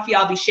of coffee,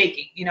 I'll be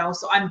shaking, you know,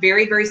 so I'm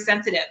very, very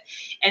sensitive.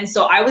 And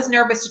so I was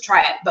nervous to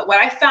try it. But what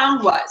I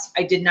found was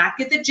I did not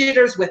get the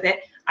jitters with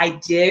it. I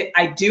did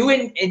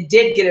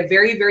get a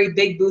very, very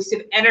big boost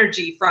of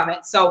energy from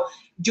it. So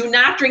do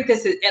not drink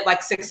this at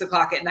like 6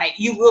 o'clock at night.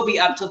 You will be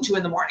up till 2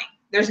 in the morning.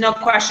 There's no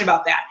question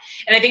about that.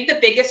 And I think the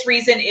biggest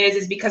reason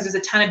is because there's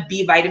a ton of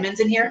B vitamins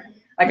in here,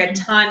 like a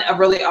ton of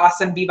really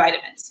awesome B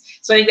vitamins.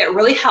 So I think that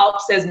really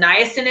helps. There's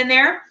niacin in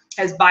there,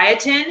 has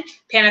biotin,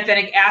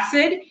 pantothenic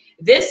acid.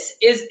 This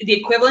is the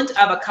equivalent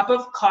of a cup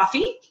of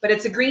coffee, but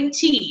it's a green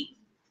tea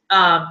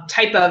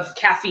type of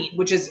caffeine,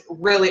 which is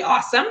really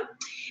awesome.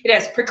 It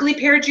has prickly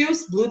pear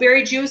juice,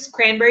 blueberry juice,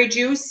 cranberry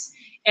juice.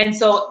 And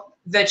so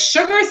the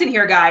sugars in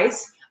here,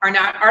 guys, are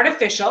not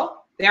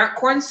artificial. They aren't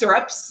corn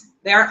syrups.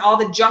 They aren't all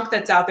the junk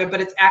that's out there, but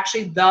it's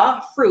actually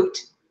the fruit,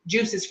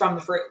 juices from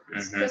the fruit.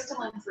 It's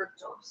crystalline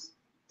fructose.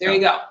 There you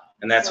go.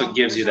 And that's what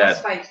gives you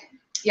that,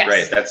 Yes.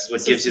 right, that's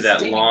what gives you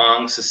that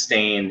long,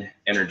 sustained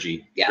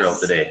energy throughout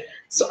the day.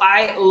 So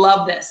I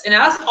love this. And it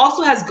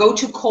also has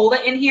Go-To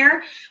Cola in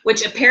here,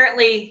 which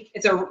apparently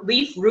it's a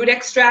leaf root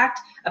extract.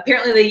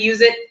 Apparently they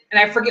use it, and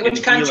I forget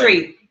which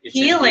country.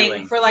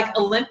 Healing for like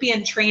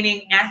Olympian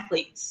training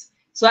athletes.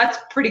 So that's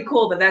pretty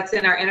cool that that's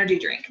in our energy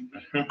drink.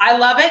 I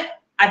love it.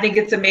 I think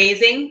it's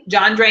amazing.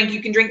 John drank,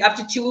 you can drink up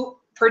to 2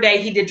 per day.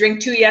 He did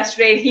drink 2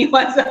 yesterday. He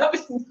was up.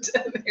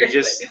 We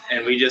just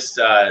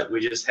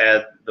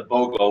had the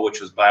BOGO, which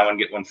was buy one,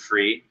 get one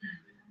free.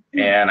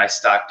 And I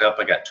stocked up.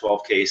 I got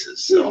 12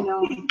 cases. So I'm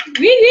glad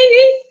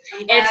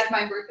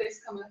my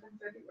birthday's coming up in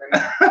February.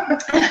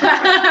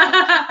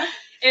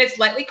 And it's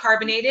lightly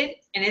carbonated,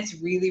 and it's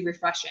really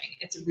refreshing.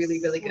 It's really,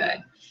 really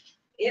good.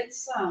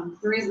 It's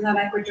the reason that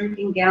I quit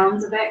drinking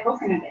gallons of Diet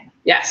Coke in a day.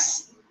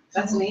 Yes.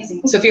 That's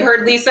amazing. So if you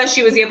heard Lisa,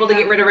 she was able to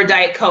get rid of her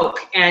Diet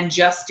Coke and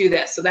just do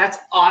this. So that's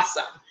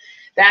awesome.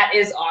 That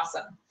is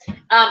awesome.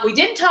 We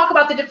didn't talk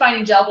about the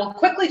defining gel. We'll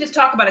quickly just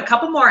talk about a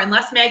couple more,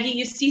 unless, Maggie,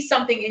 you see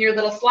something in your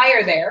little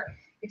flyer there.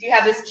 If you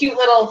have this cute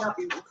little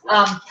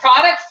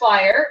product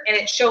flyer, and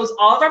it shows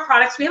all of our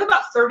products. We have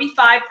about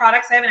 35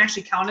 products. I haven't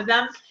actually counted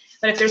them.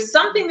 But if there's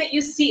something that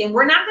you see, and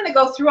we're not going to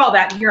go through all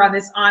that here on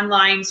this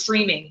online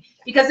streaming,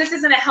 because this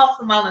isn't a health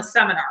and wellness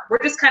seminar. We're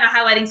just kind of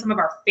highlighting some of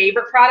our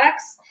favorite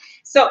products.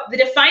 So the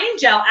defining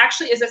gel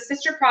actually is a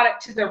sister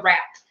product to the wrap.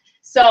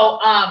 So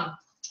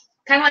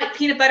kind of like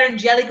peanut butter and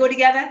jelly go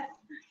together,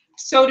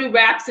 so do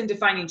wraps and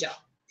defining gel.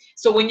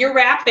 So when you're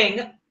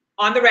wrapping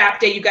on the wrap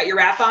day, you got your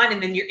wrap on,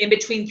 and then you're in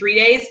between 3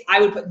 days, I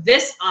would put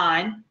this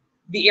on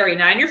the area,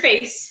 not on your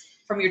face,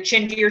 from your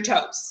chin to your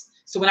toes.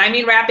 So when I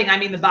mean wrapping, I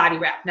mean the body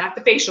wrap, not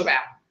the facial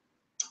wrap.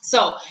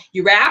 So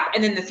you wrap,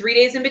 and then the 3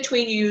 days in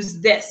between, you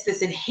use this.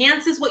 This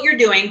enhances what you're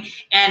doing,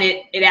 and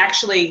it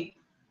actually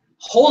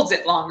holds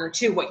it longer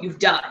too, what you've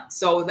done.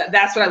 So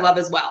that's what I love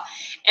as well.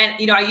 And,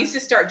 you know, I used to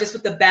start just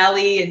with the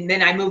belly, and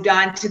then I moved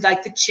on to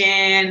like the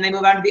chin, and I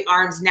moved on to the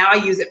arms. Now I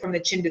use it from the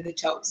chin to the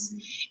toes.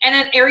 And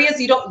in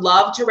areas you don't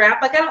love to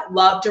wrap, like I don't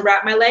love to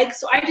wrap my legs,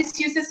 so I just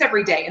use this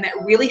every day. And that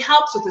really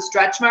helps with the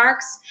stretch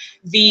marks.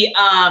 The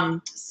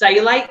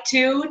cellulite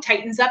too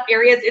tightens up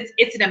areas.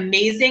 It's an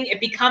amazing, it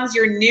becomes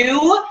your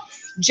new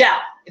gel.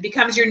 It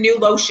becomes your new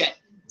lotion.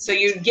 So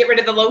you get rid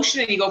of the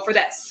lotion and you go for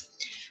this.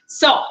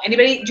 So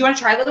anybody, do you want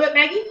to try a little bit,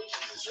 Maggie?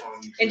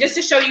 And just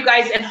to show you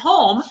guys at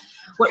home,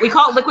 what we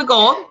call liquid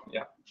gold.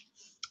 Yeah.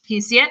 Can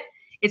you see it?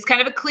 It's kind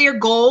of a clear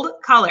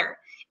gold color,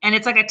 and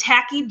it's like a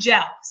tacky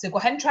gel. So go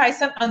ahead and try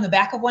some on the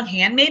back of one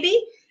hand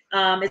maybe,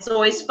 It's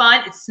always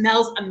fun. It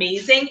smells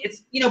amazing.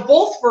 It's, you know,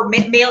 both for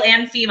male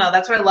and female.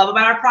 That's what I love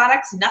about our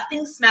products.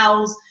 Nothing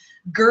smells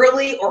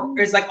girly or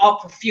is like all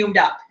perfumed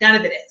up. None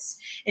of it is.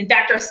 In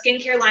fact, our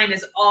skincare line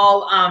is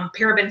all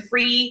paraben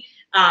free,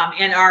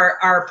 and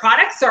our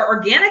products are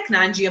organic,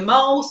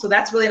 non-GMO. So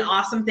that's really an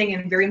awesome thing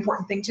and a very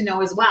important thing to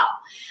know as well.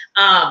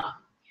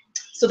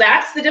 So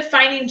that's the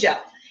defining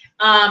gel.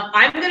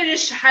 I'm going to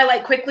just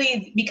highlight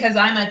quickly, because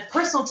I'm a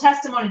personal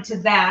testimony to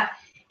that,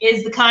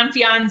 is the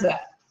Confianza.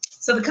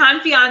 So the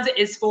Confianza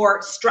is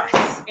for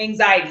stress,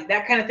 anxiety,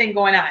 that kind of thing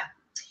going on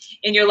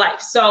in your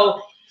life.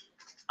 So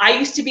I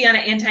used to be on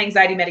an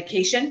anti-anxiety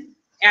medication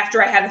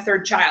after I had a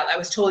third child. I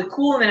was totally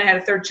cool, and then I had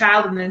a third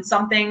child, and then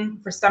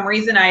for some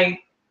reason, I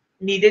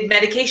needed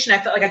medication. I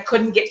felt like I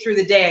couldn't get through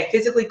the day. I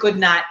physically could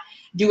not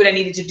do what I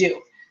needed to do.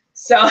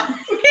 So,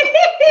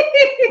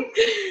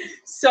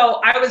 so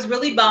I was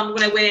really bummed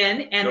when I went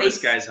in, and Notice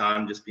guys how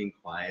I'm just being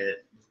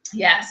quiet.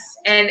 Yes,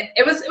 and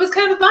it was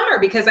kind of a bummer,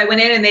 because I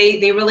went in and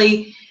they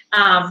really,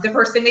 the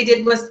first thing they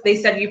did was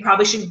they said you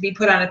probably should be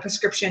put on a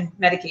prescription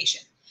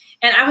medication.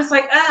 And I was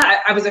like,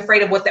 I was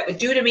afraid of what that would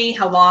do to me.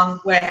 How long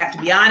would I have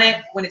to be on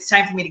it? When it's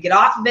time for me to get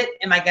off of it,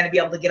 am I going to be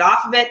able to get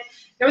off of it?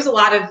 There was a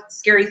lot of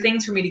scary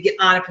things for me to get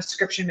on a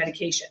prescription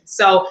medication.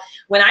 So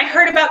when I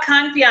heard about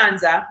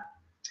Confianza,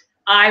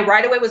 I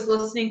right away was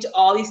listening to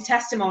all these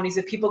testimonies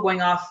of people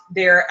going off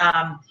their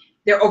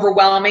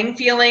overwhelming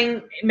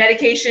feeling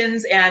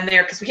medications, and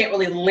because we can't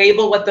really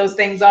label what those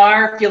things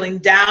are, feeling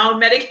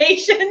down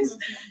medications,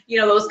 you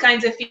know, those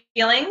kinds of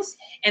feelings.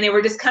 And they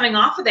were just coming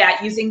off of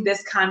that using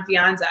this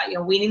Confianza, you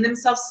know, weaning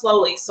themselves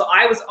slowly. So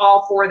I was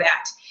all for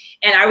that.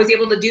 And I was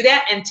able to do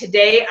that. And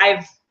today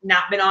I've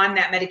not been on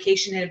that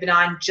medication and have been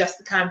on just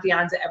the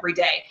Confianza every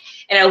day.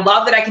 And I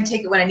love that I can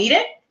take it when I need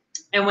it.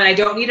 And when I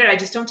don't need it, I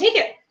just don't take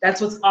it. That's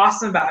what's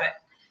awesome about it.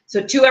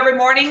 So 2 every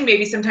morning,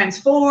 maybe sometimes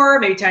 4,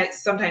 maybe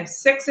sometimes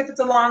 6 if it's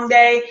a long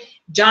day.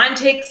 John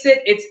takes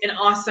it. It's an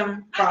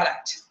awesome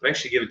product. We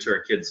actually give it to our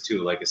kids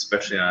too, like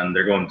especially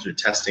they're going through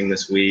testing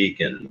this week,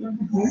 and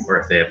or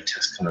if they have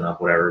tests coming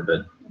up, whatever.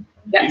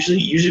 But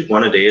usually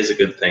 1 a day is a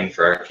good thing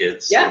for our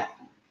kids. Yeah,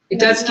 it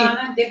does keep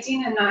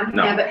non-addicting and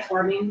non-habit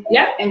forming.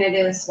 Yeah, and it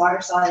is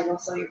water soluble,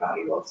 so your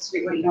body will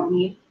excrete what you don't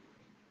need,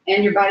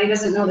 and your body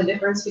doesn't know the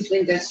difference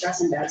between good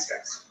stress and bad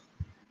stress.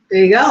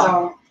 There you go.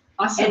 So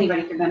awesome.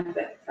 Anybody can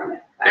benefit from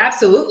it.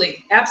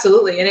 Absolutely,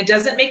 absolutely. And it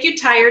doesn't make you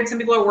tired. Some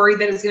people are worried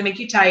that it's going to make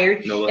you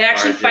tired. No it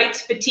actually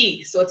fights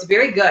fatigue, so it's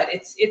very good.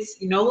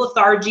 It's no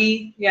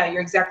lethargy. Yeah,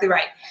 you're exactly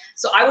right.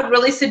 So I would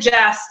really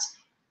suggest,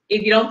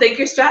 if you don't think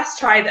you're stressed,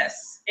 try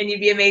this, and you'd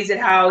be amazed at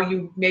how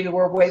you maybe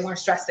were way more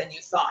stressed than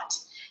you thought.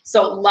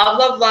 So love,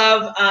 love,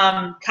 love.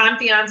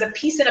 Confianza,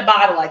 peace in a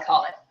bottle, I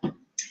call it.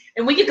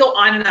 And we could go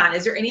on and on.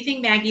 Is there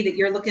anything, Maggie, that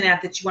you're looking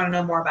at that you want to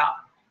know more about?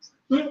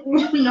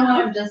 No,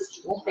 I'm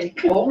just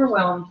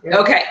overwhelmed.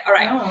 Okay, all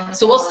right.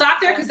 So we'll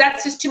stop there, because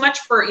that's just too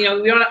much for, you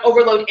know, we don't want to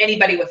overload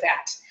anybody with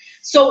that.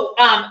 So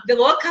the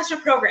loyal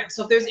customer program.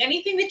 So if there's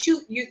anything that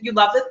you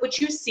love what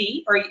you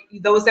see, or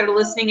those that are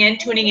listening in,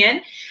 tuning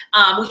in,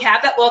 we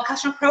have that loyal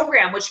customer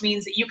program, which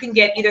means that you can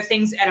get either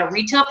things at a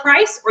retail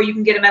price, or you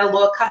can get them at a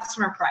loyal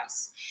customer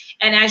price.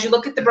 And as you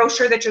look at the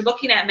brochure that you're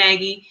looking at,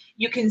 Maggie,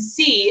 you can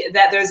see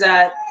that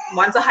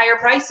one's a higher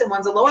price and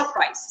one's a lower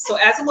price. So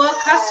as a loyal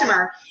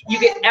customer, you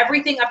get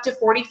everything up to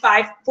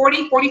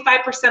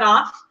 45%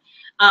 off,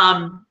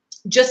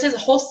 just as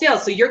wholesale.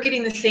 So you're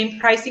getting the same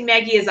pricing,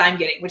 Maggie, as I'm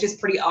getting, which is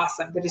pretty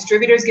awesome. The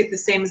distributors get the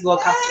same as loyal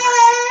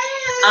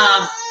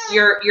customers.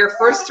 Your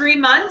first 3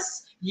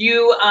 months,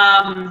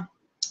 what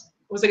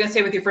was I going to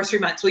say with your first 3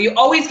 months? Well, you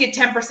always get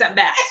 10%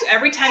 back. So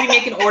every time you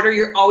make an order,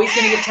 you're always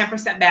going to get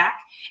 10% back,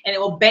 and it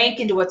will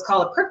bank into what's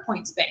called a perk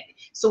points bank.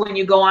 So when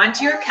you go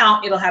onto your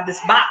account, it'll have this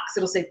box.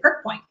 It'll say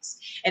perk points.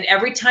 And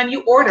every time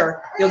you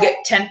order, you'll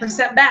get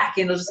 10% back,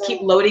 and it'll just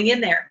keep loading in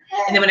there.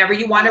 And then whenever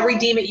you want to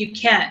redeem it, you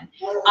can.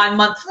 On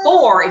month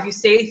 4, if you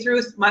stay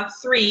through month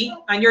 3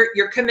 on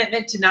your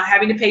commitment to not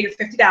having to pay your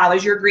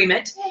 $50, your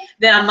agreement,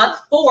 then on month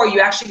 4, you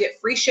actually get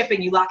free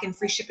shipping. You lock in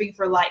free shipping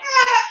for life.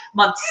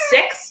 Month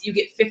 6, you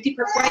get 50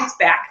 perk points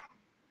back.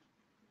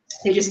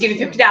 They just give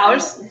you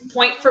 $50,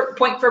 point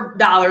for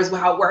dollars,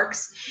 how it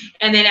works.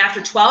 And then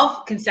after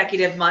 12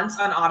 consecutive months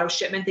on auto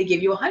shipment, they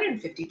give you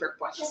 150 perk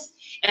points.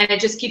 And it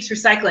just keeps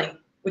recycling,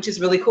 which is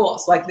really cool.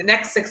 So like the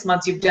next 6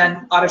 months you've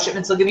done auto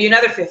shipments, they'll give you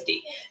another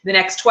 50. The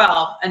next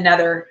 12,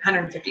 another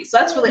 150. So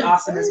that's really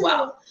awesome as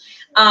well.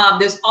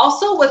 There's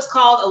also what's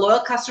called a loyal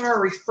customer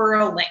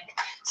referral link.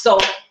 So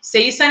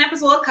say you sign up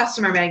as a loyal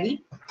customer,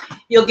 Maggie,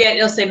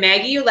 it'll say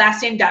Maggie, your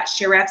last name,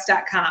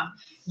 .sharewraps.com.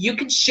 You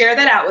can share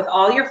that out with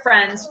all your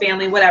friends,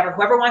 family, whatever,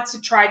 whoever wants to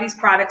try these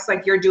products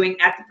like you're doing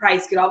at the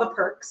price, get all the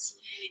perks.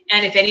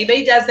 And if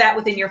anybody does that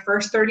within your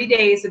first 30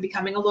 days of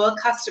becoming a loyal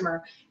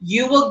customer,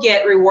 you will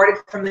get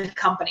rewarded from the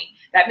company.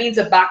 That means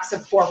a box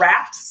of 4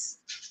 wraps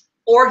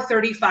or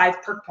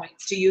 35 perk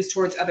points to use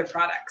towards other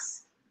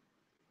products.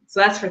 So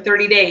that's for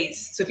 30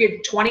 days. So if you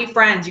have 20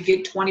 friends, you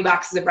get 20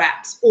 boxes of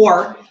wraps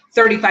or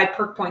 35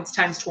 perk points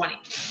times 20.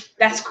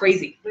 That's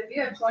crazy. But if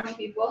you have 20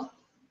 people,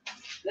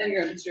 Then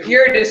you're a distributor.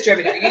 You're a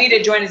distributor. You need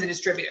to join as a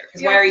distributor.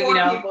 Because why are you,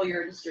 people,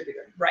 you're a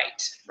distributor.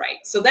 Right, right.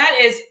 So that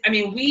is, I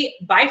mean, we,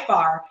 by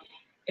far,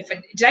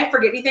 did I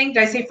forget anything?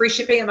 Did I say free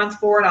shipping at month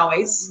 4 and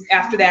always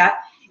after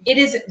that? It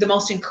is the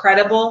most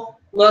incredible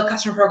loyal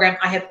customer program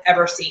I have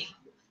ever seen.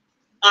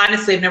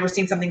 Honestly, I've never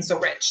seen something so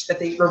rich that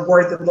they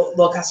reward the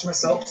loyal customers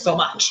so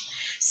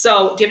much.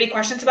 So do you have any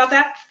questions about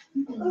that?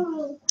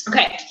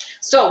 Okay,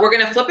 so we're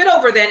gonna flip it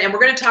over then and we're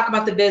gonna talk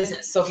about the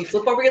business. So if you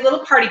flip over your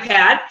little party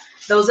pad,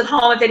 those at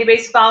home, if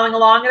anybody's following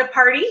along at a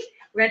party,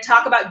 we're gonna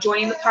talk about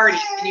joining the party.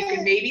 And you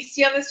can maybe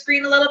see on the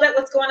screen a little bit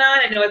what's going on.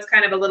 I know it's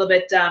kind of a little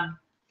bit, I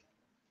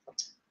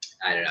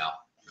don't know,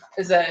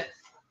 there's a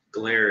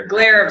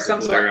glare of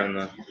some sort on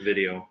the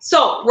video.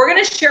 So we're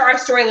going to share our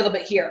story a little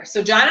bit here.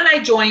 So John and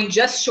I joined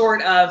just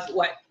short of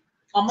what,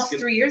 almost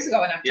 3 years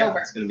ago in October.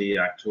 Yeah, it's going to be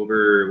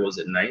October, what was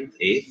it, 9th,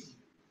 8th?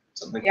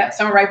 Something like that.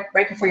 Somewhere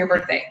right before your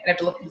birthday. I'd have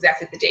to look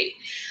exactly at the date.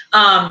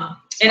 And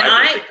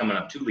my birthday coming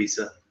up too,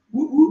 Lisa.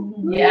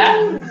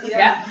 Yeah.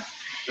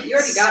 You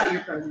already got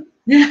your present.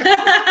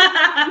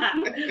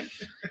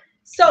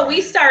 So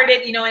we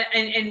started, you know,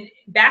 and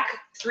back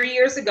 3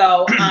 years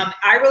ago,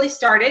 I really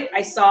started,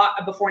 I saw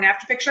a before and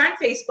after picture on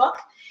Facebook,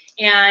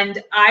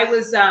 and I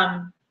was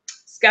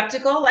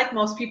skeptical, like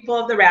most people,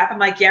 of the wrap. I'm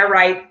like, yeah,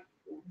 right,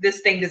 this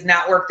thing does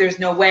not work, there's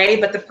no way.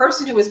 But the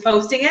person who was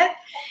posting it,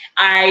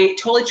 I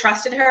totally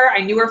trusted her.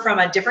 I knew her from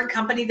a different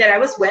company that I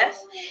was with,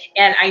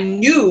 and I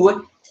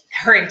knew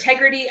her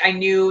integrity. I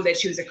knew that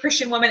she was a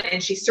Christian woman,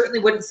 and she certainly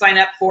wouldn't sign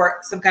up for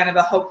some kind of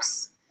a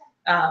hoax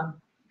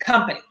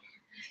company.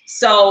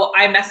 So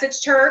I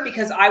messaged her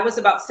because I was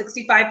about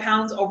 65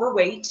 pounds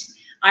overweight.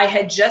 I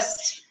had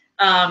just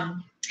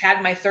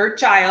had my 3rd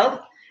child,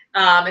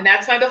 and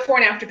that's my before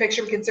and after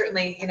picture. We can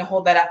certainly, you know,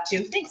 hold that up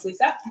too. Thanks,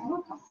 Lisa.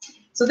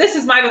 So this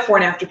is my before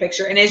and after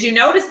picture. And as you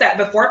notice, that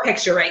before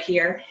picture right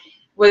here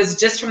was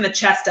just from the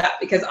chest up,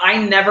 because I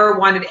never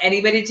wanted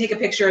anybody to take a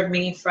picture of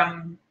me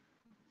from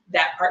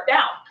that part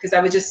down, because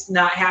I was just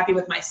not happy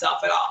with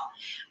myself at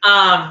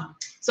all.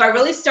 So I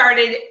really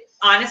started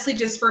honestly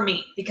just for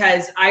me,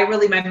 because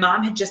my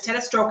mom had just had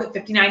a stroke at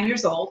 59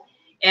 years old,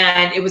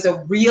 and it was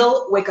a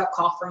real wake-up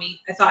call for me.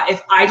 I thought,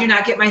 if I do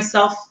not get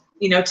myself,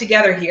 you know,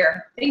 together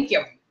here, thank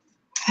you,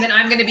 then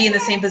I'm going to be in the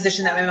same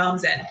position that my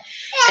mom's in.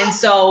 And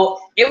so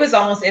it was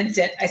almost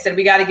instant. I said,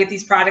 we got to get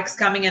these products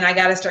coming, and I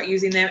got to start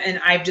using them, and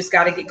I've just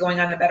got to get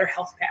going on a better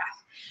health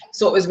path.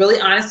 So it was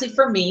really honestly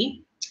for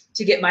me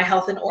to get my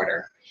health in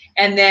order.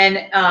 And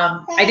then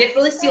I didn't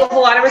really see a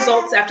whole lot of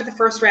results after the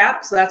first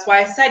wrap. So that's why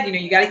I said, you know,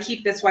 you got to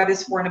keep this, why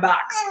there's 4 in a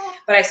box.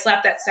 But I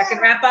slapped that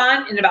 2nd wrap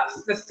on, and about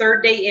the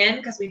 3rd day in,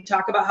 because we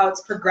talk about how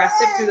it's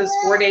progressive through those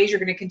 4 days, you're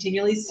going to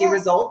continually see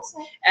results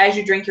as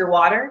you drink your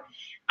water.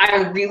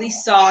 I really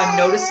saw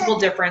noticeable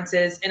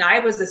differences. And I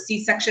was a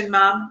C-section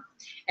mom,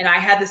 and I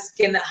had the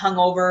skin that hung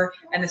over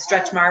and the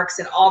stretch marks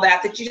and all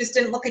that you just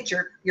didn't look at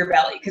your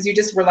belly, because you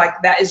just were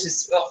like, that is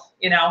just, ugh,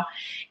 you know.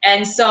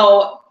 And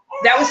so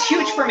that was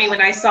huge for me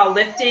when I saw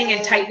lifting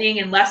and tightening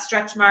and less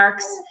stretch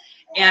marks,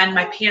 and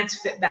my pants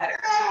fit better.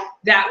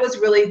 That was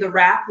really, the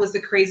wrap was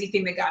the crazy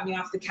thing that got me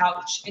off the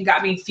couch and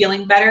got me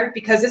feeling better,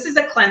 because this is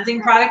a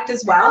cleansing product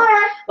as well.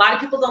 A lot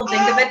of people don't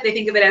think of it. They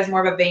think of it as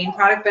more of a vein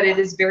product, but it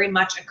is very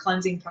much a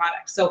cleansing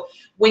product. So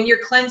when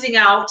you're cleansing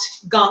out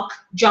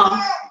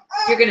junk,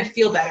 you're going to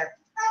feel better.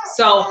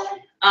 So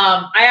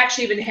I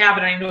actually even have,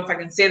 and I don't know if I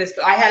can say this,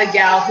 but I had a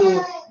gal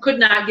who could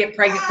not get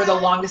pregnant for the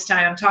longest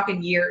time. I'm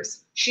talking years.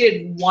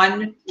 She had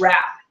 1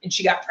 wrap and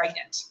she got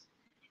pregnant.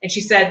 And she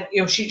said,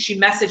 you know, she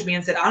messaged me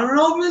and said, I don't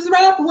know if it was a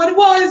wrap or what it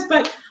was,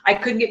 but I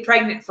couldn't get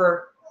pregnant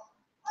for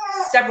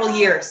several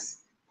years.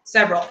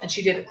 And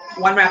she did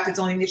 1 wrap. That's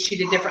the only thing that she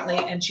did differently,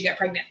 and she got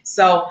pregnant.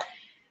 So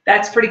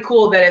that's pretty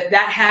cool that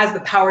that has the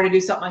power to do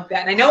something like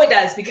that. And I know it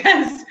does,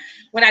 because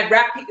when I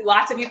wrap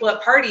lots of people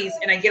at parties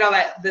and I get all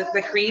that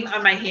the cream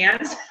on my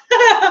hands,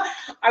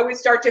 I would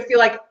start to feel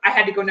like I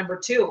had to go number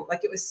 2.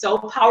 Like, it was so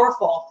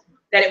powerful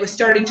that it was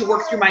starting to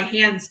work through my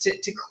hands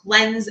to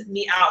cleanse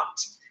me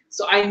out.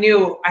 So I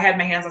knew I had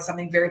my hands on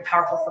something very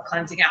powerful for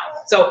cleansing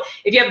out. So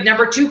if you have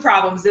number 2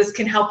 problems, this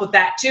can help with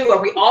that too.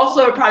 Or we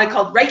also have a product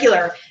called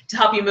Regular to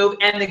help you move,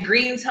 and the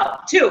greens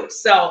help too.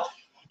 So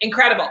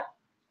incredible.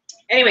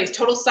 Anyways,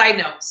 total side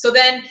note. So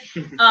then,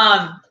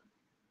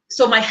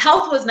 so my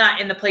health was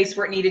not in the place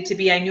where it needed to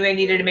be. I knew I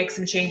needed to make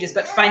some changes,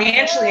 but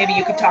financially, maybe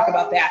you could talk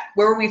about that.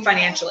 Where were we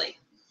financially?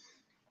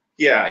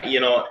 Yeah, you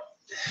know,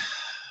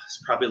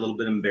 it's probably a little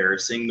bit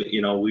embarrassing, but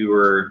you know,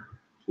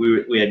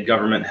 we had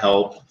government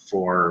help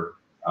for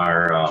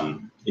our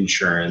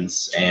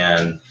insurance,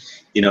 and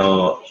you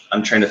know,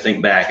 I'm trying to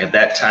think back. At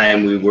that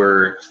time,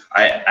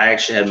 I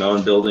actually had my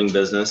own building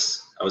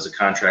business. I was a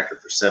contractor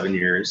for 7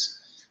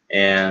 years,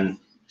 and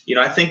you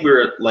know, I think we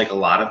were like a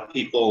lot of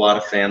people, a lot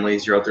of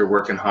families. You're out there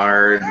working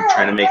hard, you're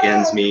trying to make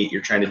ends meet,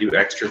 you're trying to do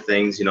extra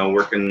things, you know,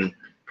 working,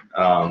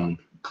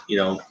 you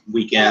know,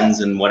 weekends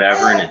and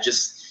whatever. And it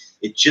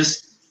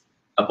just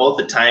about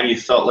the time you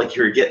felt like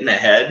you were getting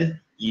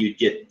ahead, you'd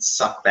get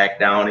sucked back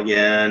down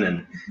again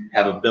and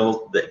have a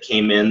bill that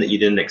came in that you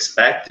didn't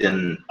expect,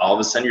 and all of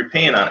a sudden you're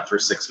paying on it for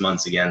 6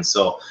 months again.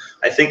 So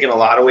I think in a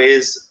lot of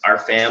ways our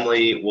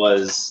family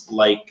was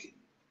like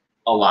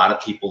a lot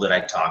of people that I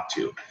talked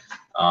to.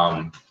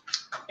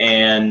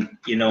 And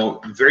you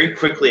know, very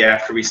quickly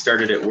after we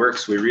started at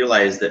Works, we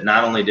realized that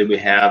not only did we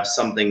have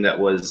something that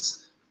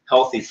was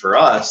healthy for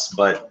us,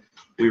 but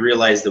we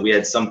realized that we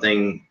had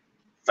something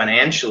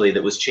financially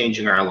that was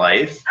changing our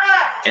life,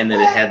 and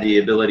that it had the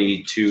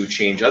ability to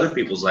change other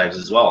people's lives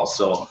as well.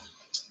 So,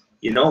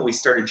 you know, we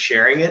started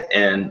sharing it,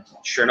 and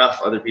sure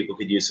enough, other people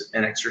could use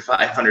an extra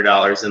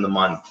 $500 in the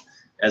month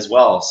as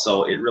well.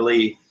 So it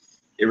really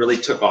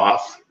took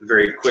off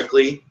very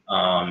quickly.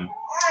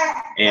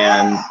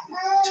 And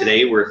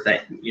today we're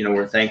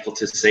thankful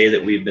to say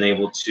that we've been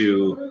able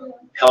to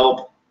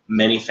help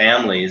many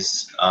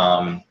families,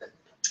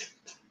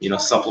 you know,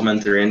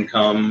 supplement their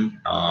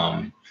income.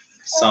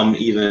 Some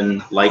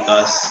even, like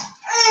us,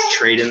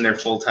 trade in their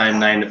full-time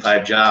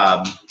 9-to-5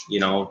 job, you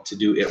know, to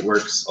do It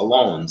Works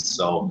alone.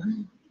 So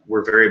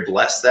we're very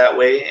blessed that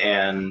way,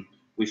 and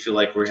we feel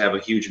like we have a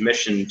huge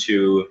mission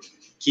to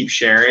keep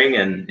sharing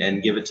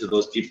and give it to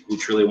those people who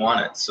truly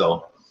want it.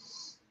 So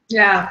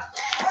yeah,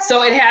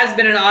 so it has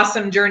been an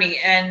awesome journey,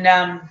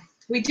 and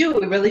we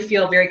really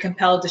feel very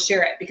compelled to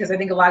share it, because I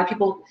think a lot of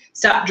people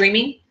stop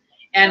dreaming.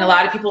 And a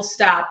lot of people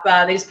stop,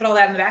 they just put all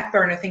that in the back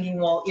burner thinking,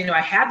 well, you know,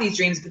 I have these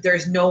dreams, but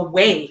there's no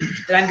way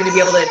that I'm going to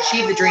be able to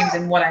achieve the dreams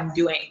in what I'm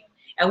doing.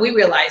 And we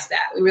realized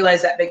that. We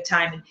realized that big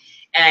time.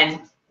 And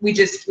we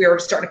were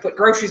starting to put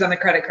groceries on the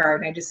credit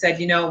card. And I just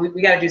said, you know,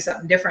 we got to do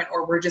something different,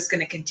 or we're just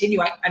going to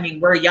continue. I mean,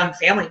 we're a young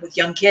family with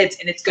young kids,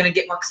 and it's going to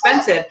get more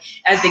expensive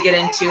as they get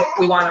into,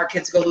 we want our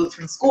kids to go to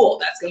Lutheran school.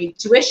 That's going to be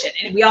tuition.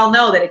 And we all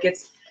know that it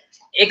gets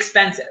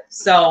expensive.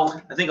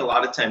 So I think a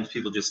lot of times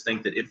people just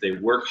think that if they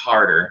work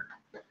harder,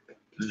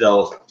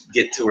 they'll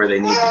get to where they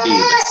need to be.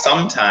 But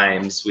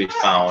sometimes we've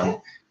found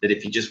that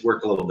if you just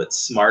work a little bit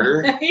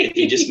smarter, if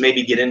you just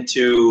maybe get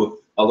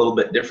into a little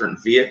bit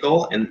different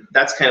vehicle, and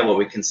that's kind of what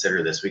we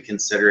consider this. We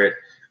consider it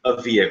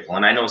a vehicle.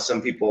 And I know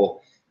some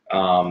people,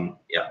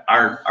 yeah,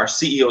 our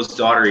CEO's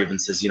daughter even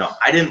says, you know,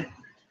 I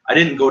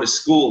didn't go to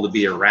school to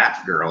be a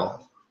rap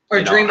girl.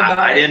 Or dream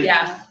about it.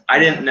 Yeah. I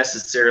didn't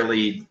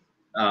necessarily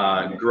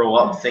grow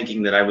up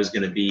thinking that I was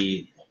going to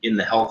be in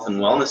the health and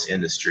wellness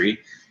industry.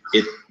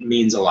 It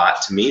means a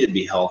lot to me to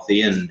be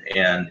healthy, and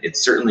it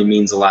certainly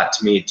means a lot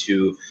to me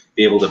to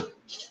be able to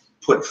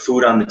put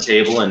food on the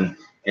table and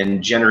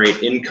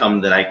generate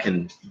income that I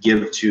can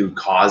give to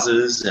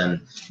causes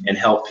and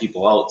help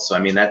people out. So I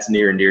mean, that's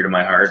near and dear to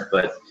my heart.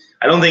 But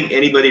I don't think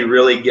anybody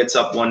really gets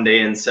up one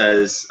day and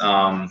says,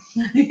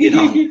 you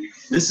know,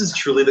 this is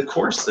truly the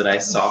course that I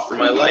saw for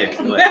my life.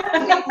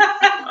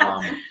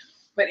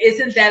 But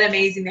isn't that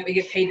amazing that we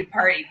get paid to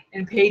party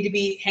and paid to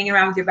be hanging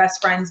around with your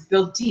best friends,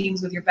 build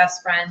teams with your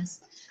best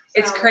friends?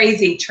 It's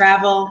crazy.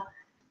 Travel,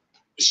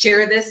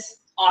 share this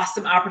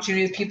awesome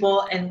opportunity with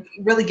people, and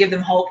really give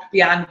them hope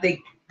beyond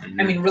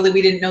I mean, really,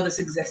 we didn't know this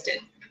existed.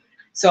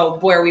 So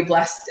boy, are we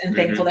blessed and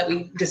thankful that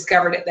we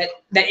discovered it, that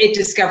it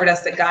discovered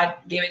us, that God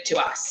gave it to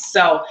us.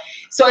 So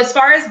as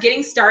far as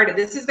getting started,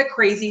 this is the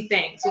crazy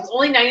thing. So it's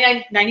only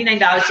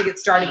 $99 to get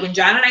started. When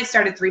John and I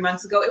started 3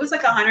 months ago, it was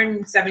like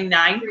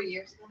 $179. 3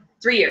 years ago.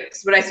 3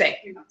 years. What did I say?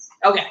 3 months.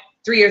 Okay.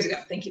 3 years ago.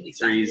 Thank you,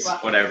 Lisa. Threes,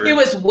 whatever. It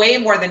was way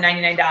more than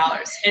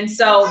 $99. And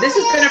so this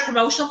has been a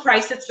promotional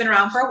price that's been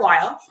around for a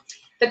while.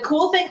 The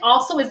cool thing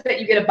also is that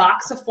you get a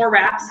box of 4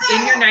 wraps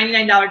in your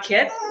 $99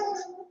 kit.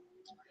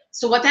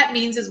 So what that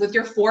means is with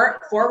your four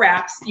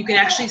wraps, you can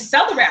actually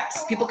sell the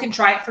wraps. People can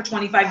try it for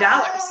 $25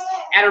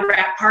 at a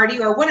wrap party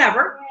or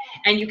whatever,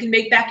 and you can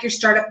make back your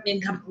startup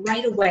income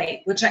right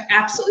away, which I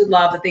absolutely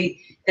love, that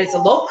it's a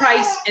low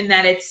price, and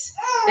that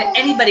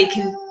anybody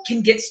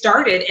can get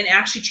started and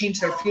actually change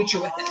their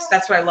future with this.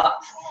 That's what I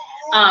love.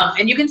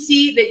 And you can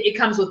see that it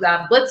comes with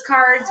Blitz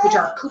cards, which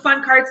are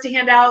coupon cards to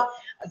hand out,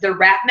 the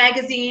Wrap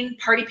magazine,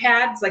 party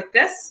pads like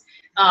this,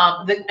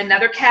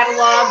 another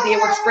catalog, the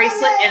It Works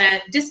bracelet, and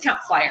a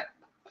discount flyer.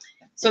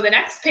 So the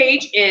next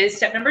page is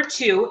step number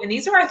 2, and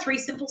these are our 3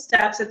 simple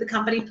steps that the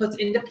company puts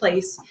into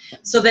place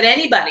so that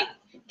anybody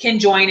can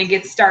join and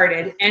get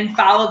started and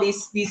follow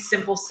these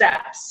simple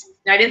steps.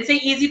 Now, I didn't say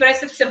easy, but I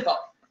said simple.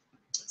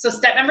 So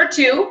step number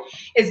 2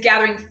 is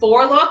gathering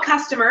 4 loyal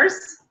customers.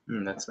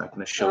 That's not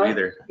going to show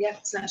either. Yeah,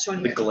 it's not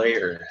showing the here.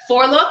 glare.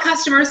 4 loyal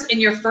customers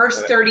in your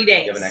first 30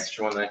 days. You have an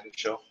extra one that I can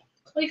show?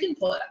 Well, you can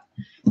pull it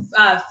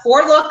up.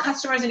 4 loyal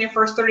customers in your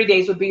first 30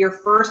 days would be your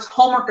first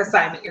homework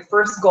assignment, your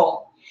first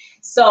goal.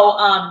 So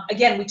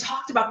again, we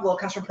talked about the loyal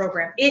customer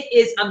program. It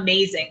is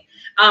amazing.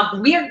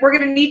 We're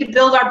going to need to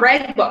build our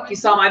brag book. You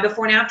saw my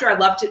before and after. I'd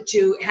love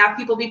to have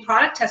people be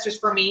product testers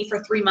for me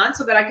for 3 months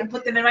so that I can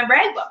put them in my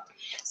brag book.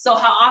 So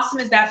how awesome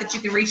is that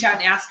you can reach out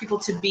and ask people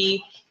to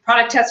be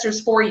product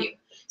testers for you.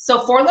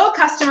 So for loyal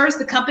customers,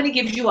 the company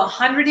gives you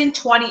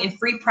 120 in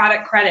free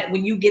product credit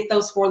when you get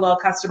those 4 loyal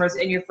customers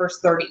in your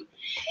first 30.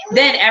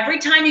 Then every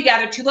time you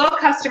gather 2 loyal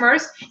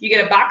customers, you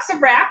get a box of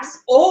wraps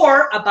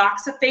or a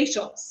box of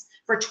facials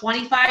for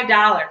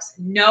 $25.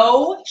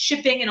 No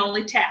shipping and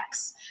only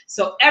tax.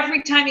 So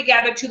every time you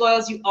gather 2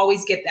 loyals, you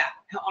always get that.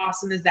 How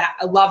awesome is that?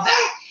 I love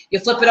that. You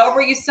flip it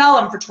over, you sell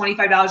them for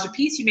 $25 a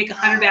piece. You make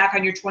 $100 back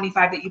on your $25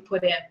 that you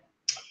put in.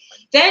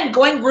 Then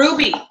going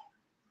Ruby.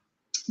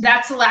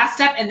 That's the last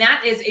step, and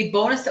that is a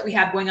bonus that we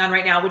have going on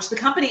right now, which the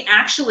company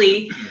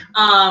actually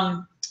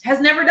has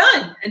never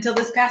done until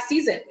this past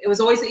season. It was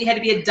always that you had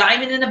to be a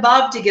diamond and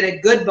above to get a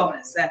good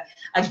bonus, a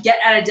get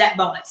out of debt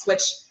bonus,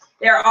 which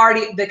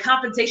the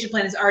compensation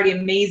plan is already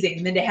amazing.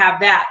 And then to have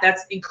that,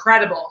 that's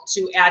incredible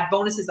to add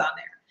bonuses on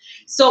there.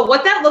 So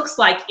what that looks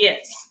like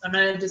is, I'm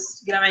gonna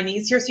just get on my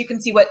knees here so you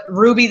can see what the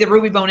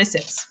Ruby bonus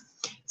is.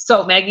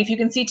 So Maggie, if you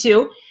can see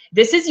too,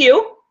 this is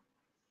you,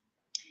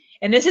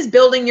 and this is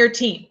building your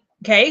team.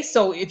 Okay,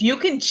 so if you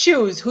can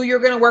choose who you're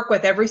going to work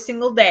with every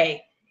single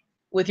day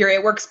with your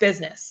It Works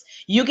business,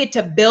 you get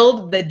to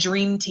build the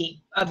dream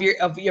team of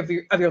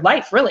your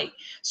life, really.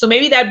 So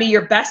maybe that'd be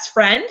your best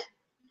friend.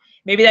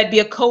 Maybe that'd be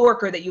a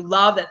coworker that you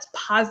love, that's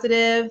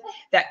positive,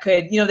 that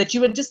could, that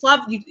you would just love.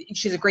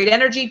 She's a great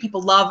energy.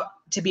 People love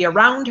to be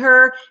around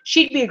her.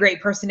 She'd be a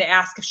great person to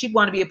ask if she'd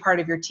want to be a part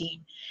of your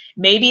team.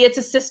 Maybe it's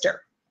a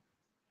sister.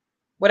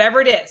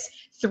 Whatever it is,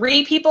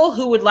 3 people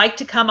who would like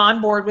to come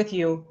on board with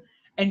you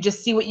and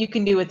just see what you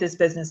can do with this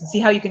business and see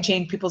how you can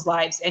change people's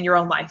lives and your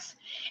own life.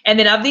 And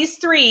then of these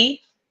 3,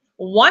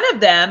 one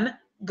of them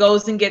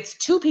goes and gets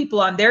 2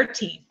 people on their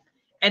team.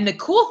 And the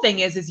cool thing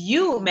is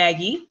you,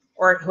 Maggie,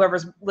 or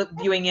whoever's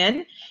viewing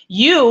in,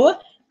 you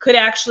could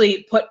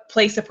actually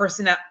place a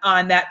person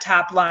on that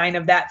top line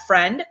of that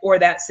friend or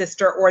that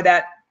sister or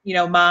that,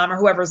 mom or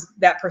whoever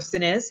that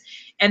person is,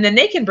 and then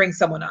they can bring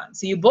someone on.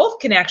 So you both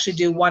can actually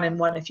do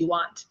 1-on-1 if you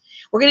want.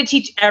 We're going to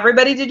teach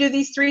everybody to do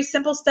these 3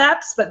 simple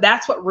steps, but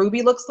that's what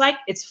Ruby looks like.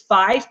 It's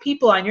 5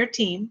 people on your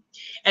team.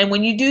 And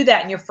when you do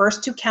that in your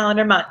first 2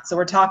 calendar months, so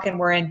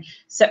we're in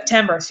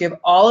September, so you have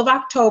all of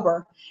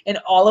October and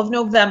all of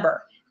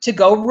November to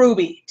go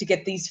Ruby to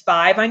get these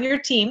 5 on your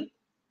team.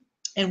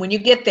 And when you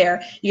get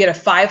there, you get a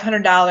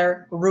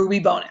 $500 Ruby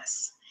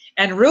bonus.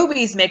 And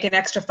Rubies make an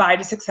extra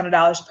 $500 to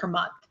 $600 per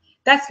month.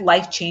 That's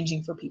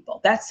life-changing for people.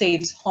 That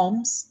saves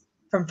homes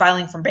from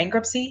filing for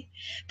bankruptcy.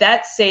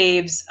 That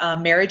saves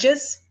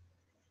marriages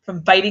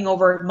from fighting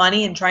over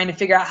money and trying to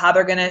figure out how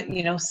they're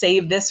gonna,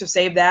 save this or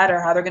save that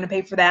or how they're gonna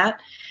pay for that.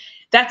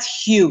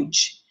 That's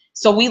huge.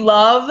 So we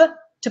love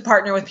to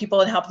partner with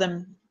people and help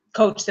them,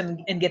 coach them,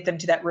 and get them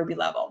to that Ruby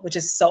level, which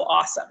is so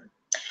awesome.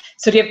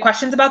 So do you have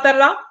questions about that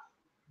at all?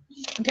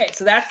 Okay,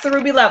 so that's the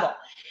Ruby level.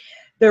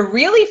 The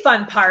really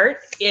fun part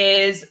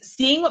is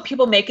seeing what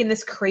people make in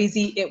this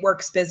crazy It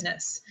Works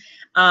business.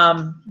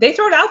 They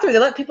throw it out there. They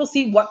let people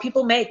see what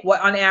people make,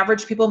 what on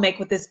average people make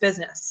with this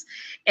business.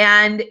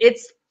 And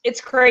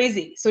it's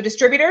crazy. So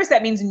distributors,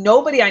 that means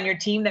nobody on your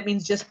team. That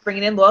means just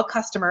bringing in loyal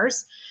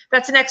customers.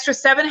 That's an extra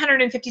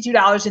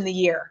 $752 in the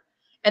year.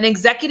 An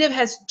executive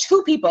has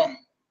 2 people,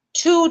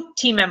 2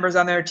 team members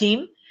on their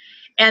team.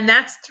 And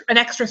that's an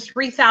extra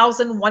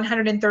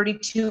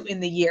 $3,132 in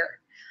the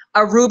year.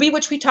 A Ruby,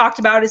 which we talked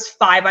about, is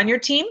 5 on your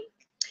team,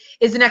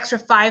 is an extra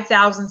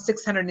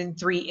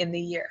 $5,603 in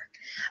the year.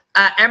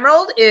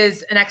 Emerald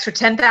is an extra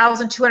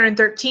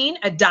 $10,213.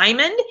 A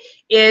Diamond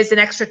is an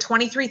extra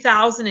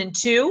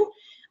 $23,002.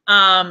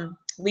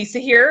 Lisa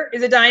here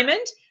is a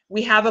Diamond.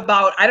 We have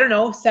about,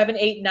 7,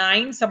 8,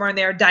 9, somewhere in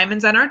there,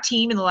 diamonds on our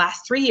team in the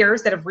last 3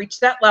 years that have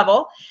reached that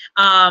level.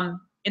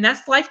 And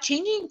that's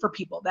life-changing for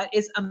people. That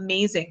is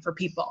amazing for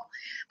people.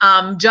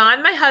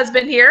 John, my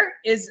husband here,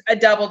 is a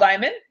double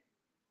diamond.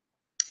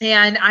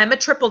 And I'm a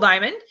triple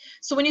diamond.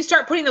 So when you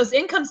start putting those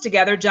incomes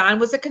together, John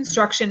was a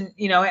construction,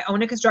 I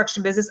own a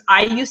construction business.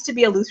 I used to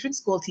be a Lutheran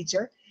school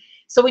teacher.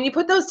 So when you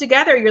put those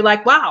together, you're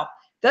like, wow,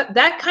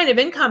 that kind of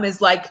income is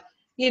like,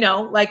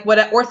 like what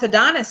an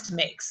orthodontist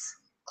makes,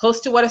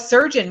 close to what a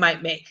surgeon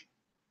might make.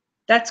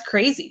 That's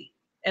crazy.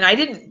 And I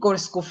didn't go to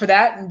school for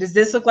that. And does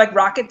this look like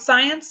rocket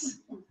science?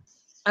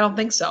 I don't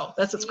think so.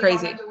 That's what's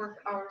crazy. You don't have to work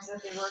hours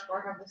that they work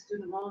or have the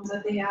student loans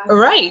that they have.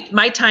 Right.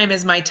 My time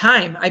is my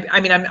time.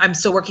 I mean, I'm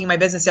still working my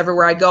business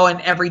everywhere I go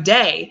and every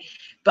day,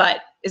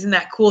 but isn't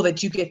that cool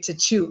that you get to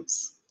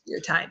choose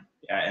your time?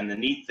 Yeah, and the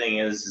neat thing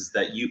is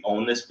that you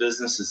own this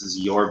business. This is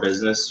your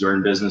business. You're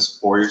in business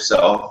for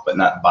yourself, but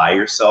not by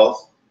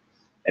yourself.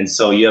 And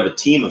so you have a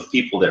team of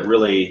people that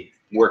really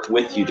work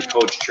with you to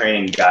coach,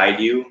 train, and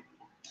guide you,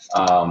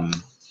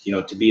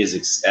 to be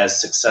as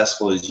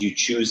successful as you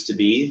choose to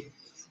be.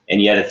 And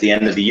yet at the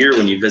end of the year,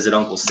 when you visit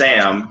Uncle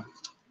Sam,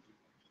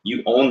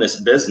 you own this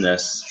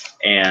business,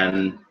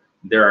 and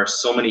there are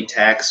so many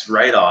tax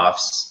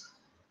write-offs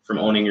from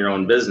owning your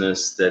own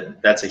business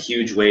that's a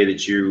huge way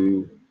that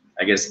you,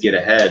 I guess, get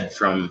ahead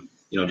from,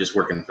 just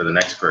working for the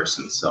next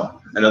person. So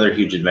another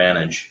huge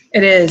advantage.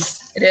 It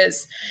is. It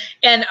is.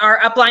 And our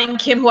upline,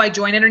 Kim, who I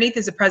joined underneath,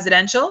 is a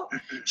presidential.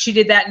 She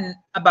did that in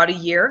about a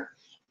year.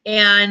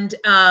 And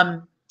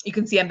you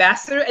can see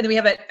ambassador, and then we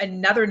have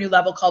another new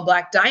level called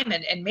Black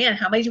Diamond. And man,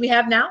 how many do we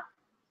have now?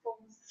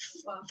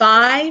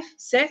 5,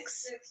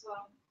 6?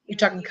 You're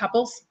talking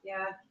couples?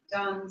 Yeah,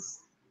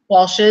 Dunn's.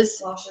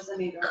 Walsh's.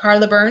 And Eagle.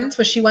 Carla Burns,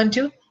 was she one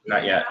too?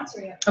 Not yet.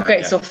 Okay,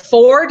 Yeah. so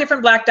 4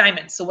 different black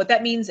diamonds. So what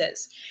that means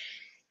is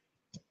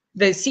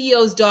the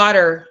CEO's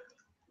daughter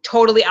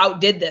totally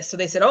outdid this. So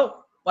they said,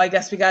 oh, well, I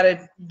guess we got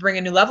to bring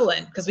a new level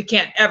in because we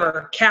can't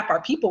ever cap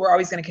our people. We're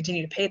always going to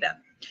continue to pay them.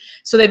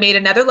 So they made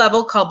another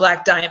level called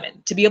Black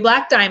Diamond. To be a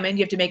Black Diamond,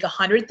 you have to make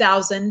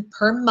 $100,000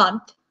 per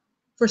month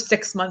for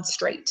 6 months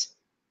straight.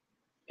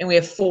 And we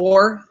have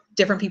 4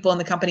 different people in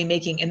the company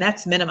making, and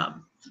that's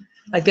minimum.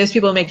 Like there's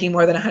people making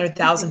more than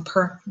 $100,000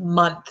 per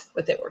month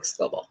with It Works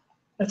Global.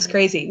 That's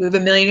crazy. We have a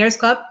Millionaires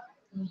Club,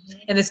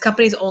 and this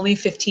company is only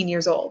 15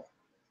 years old.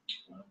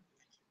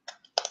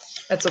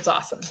 That's what's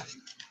awesome.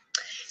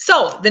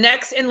 So the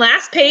next and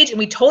last page, and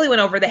we totally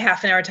went over the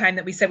half-an-hour time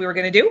that we said we were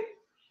going to do.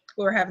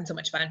 We were having so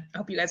much fun. I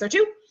hope you guys are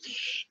too.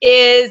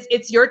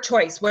 It's your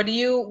choice. What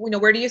do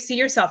where do you see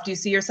yourself? Do you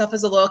see yourself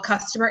as a loyal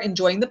customer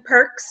enjoying the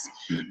perks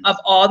of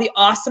all the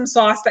awesome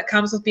sauce that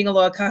comes with being a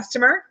loyal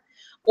customer?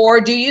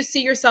 Or do you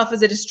see yourself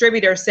as a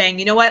distributor saying,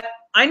 you know what,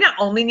 I not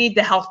only need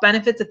the health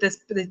benefits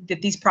that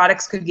these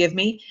products could give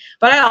me,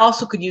 but I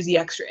also could use the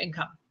extra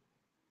income.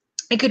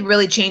 It could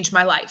really change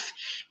my life.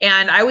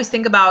 And I always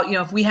think about,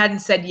 if we hadn't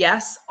said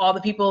yes, all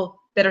the people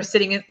that are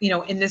sitting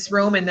in this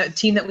room and the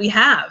team that we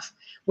have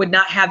would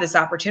not have this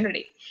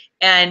opportunity.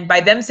 And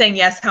by them saying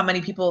yes, how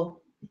many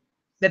people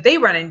that they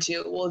run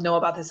into will know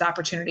about this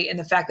opportunity and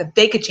the fact that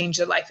they could change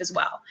their life as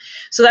well.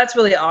 So that's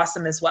really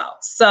awesome as well.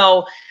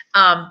 So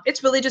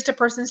it's really just a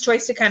person's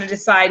choice to kind of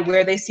decide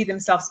where they see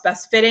themselves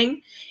best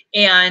fitting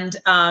and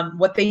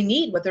what they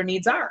need, what their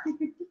needs are.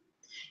 Do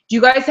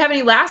you guys have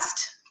any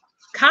last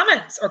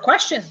comments or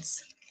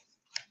questions?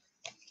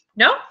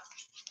 No?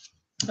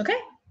 Okay.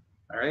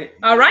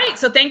 All right.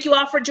 So thank you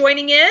all for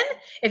joining in.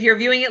 If you're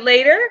viewing it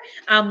later,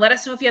 let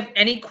us know if you have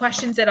any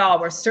questions at all.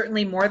 We're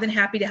certainly more than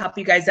happy to help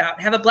you guys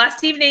out. Have a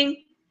blessed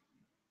evening.